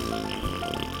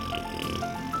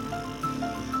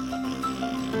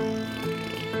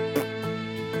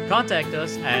contact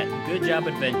us at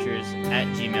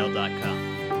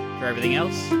goodjobadventures@gmail.com. For everything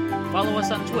else, follow us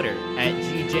on Twitter at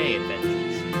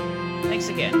GJAdventures. Thanks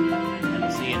again, and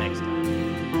we'll see you next time.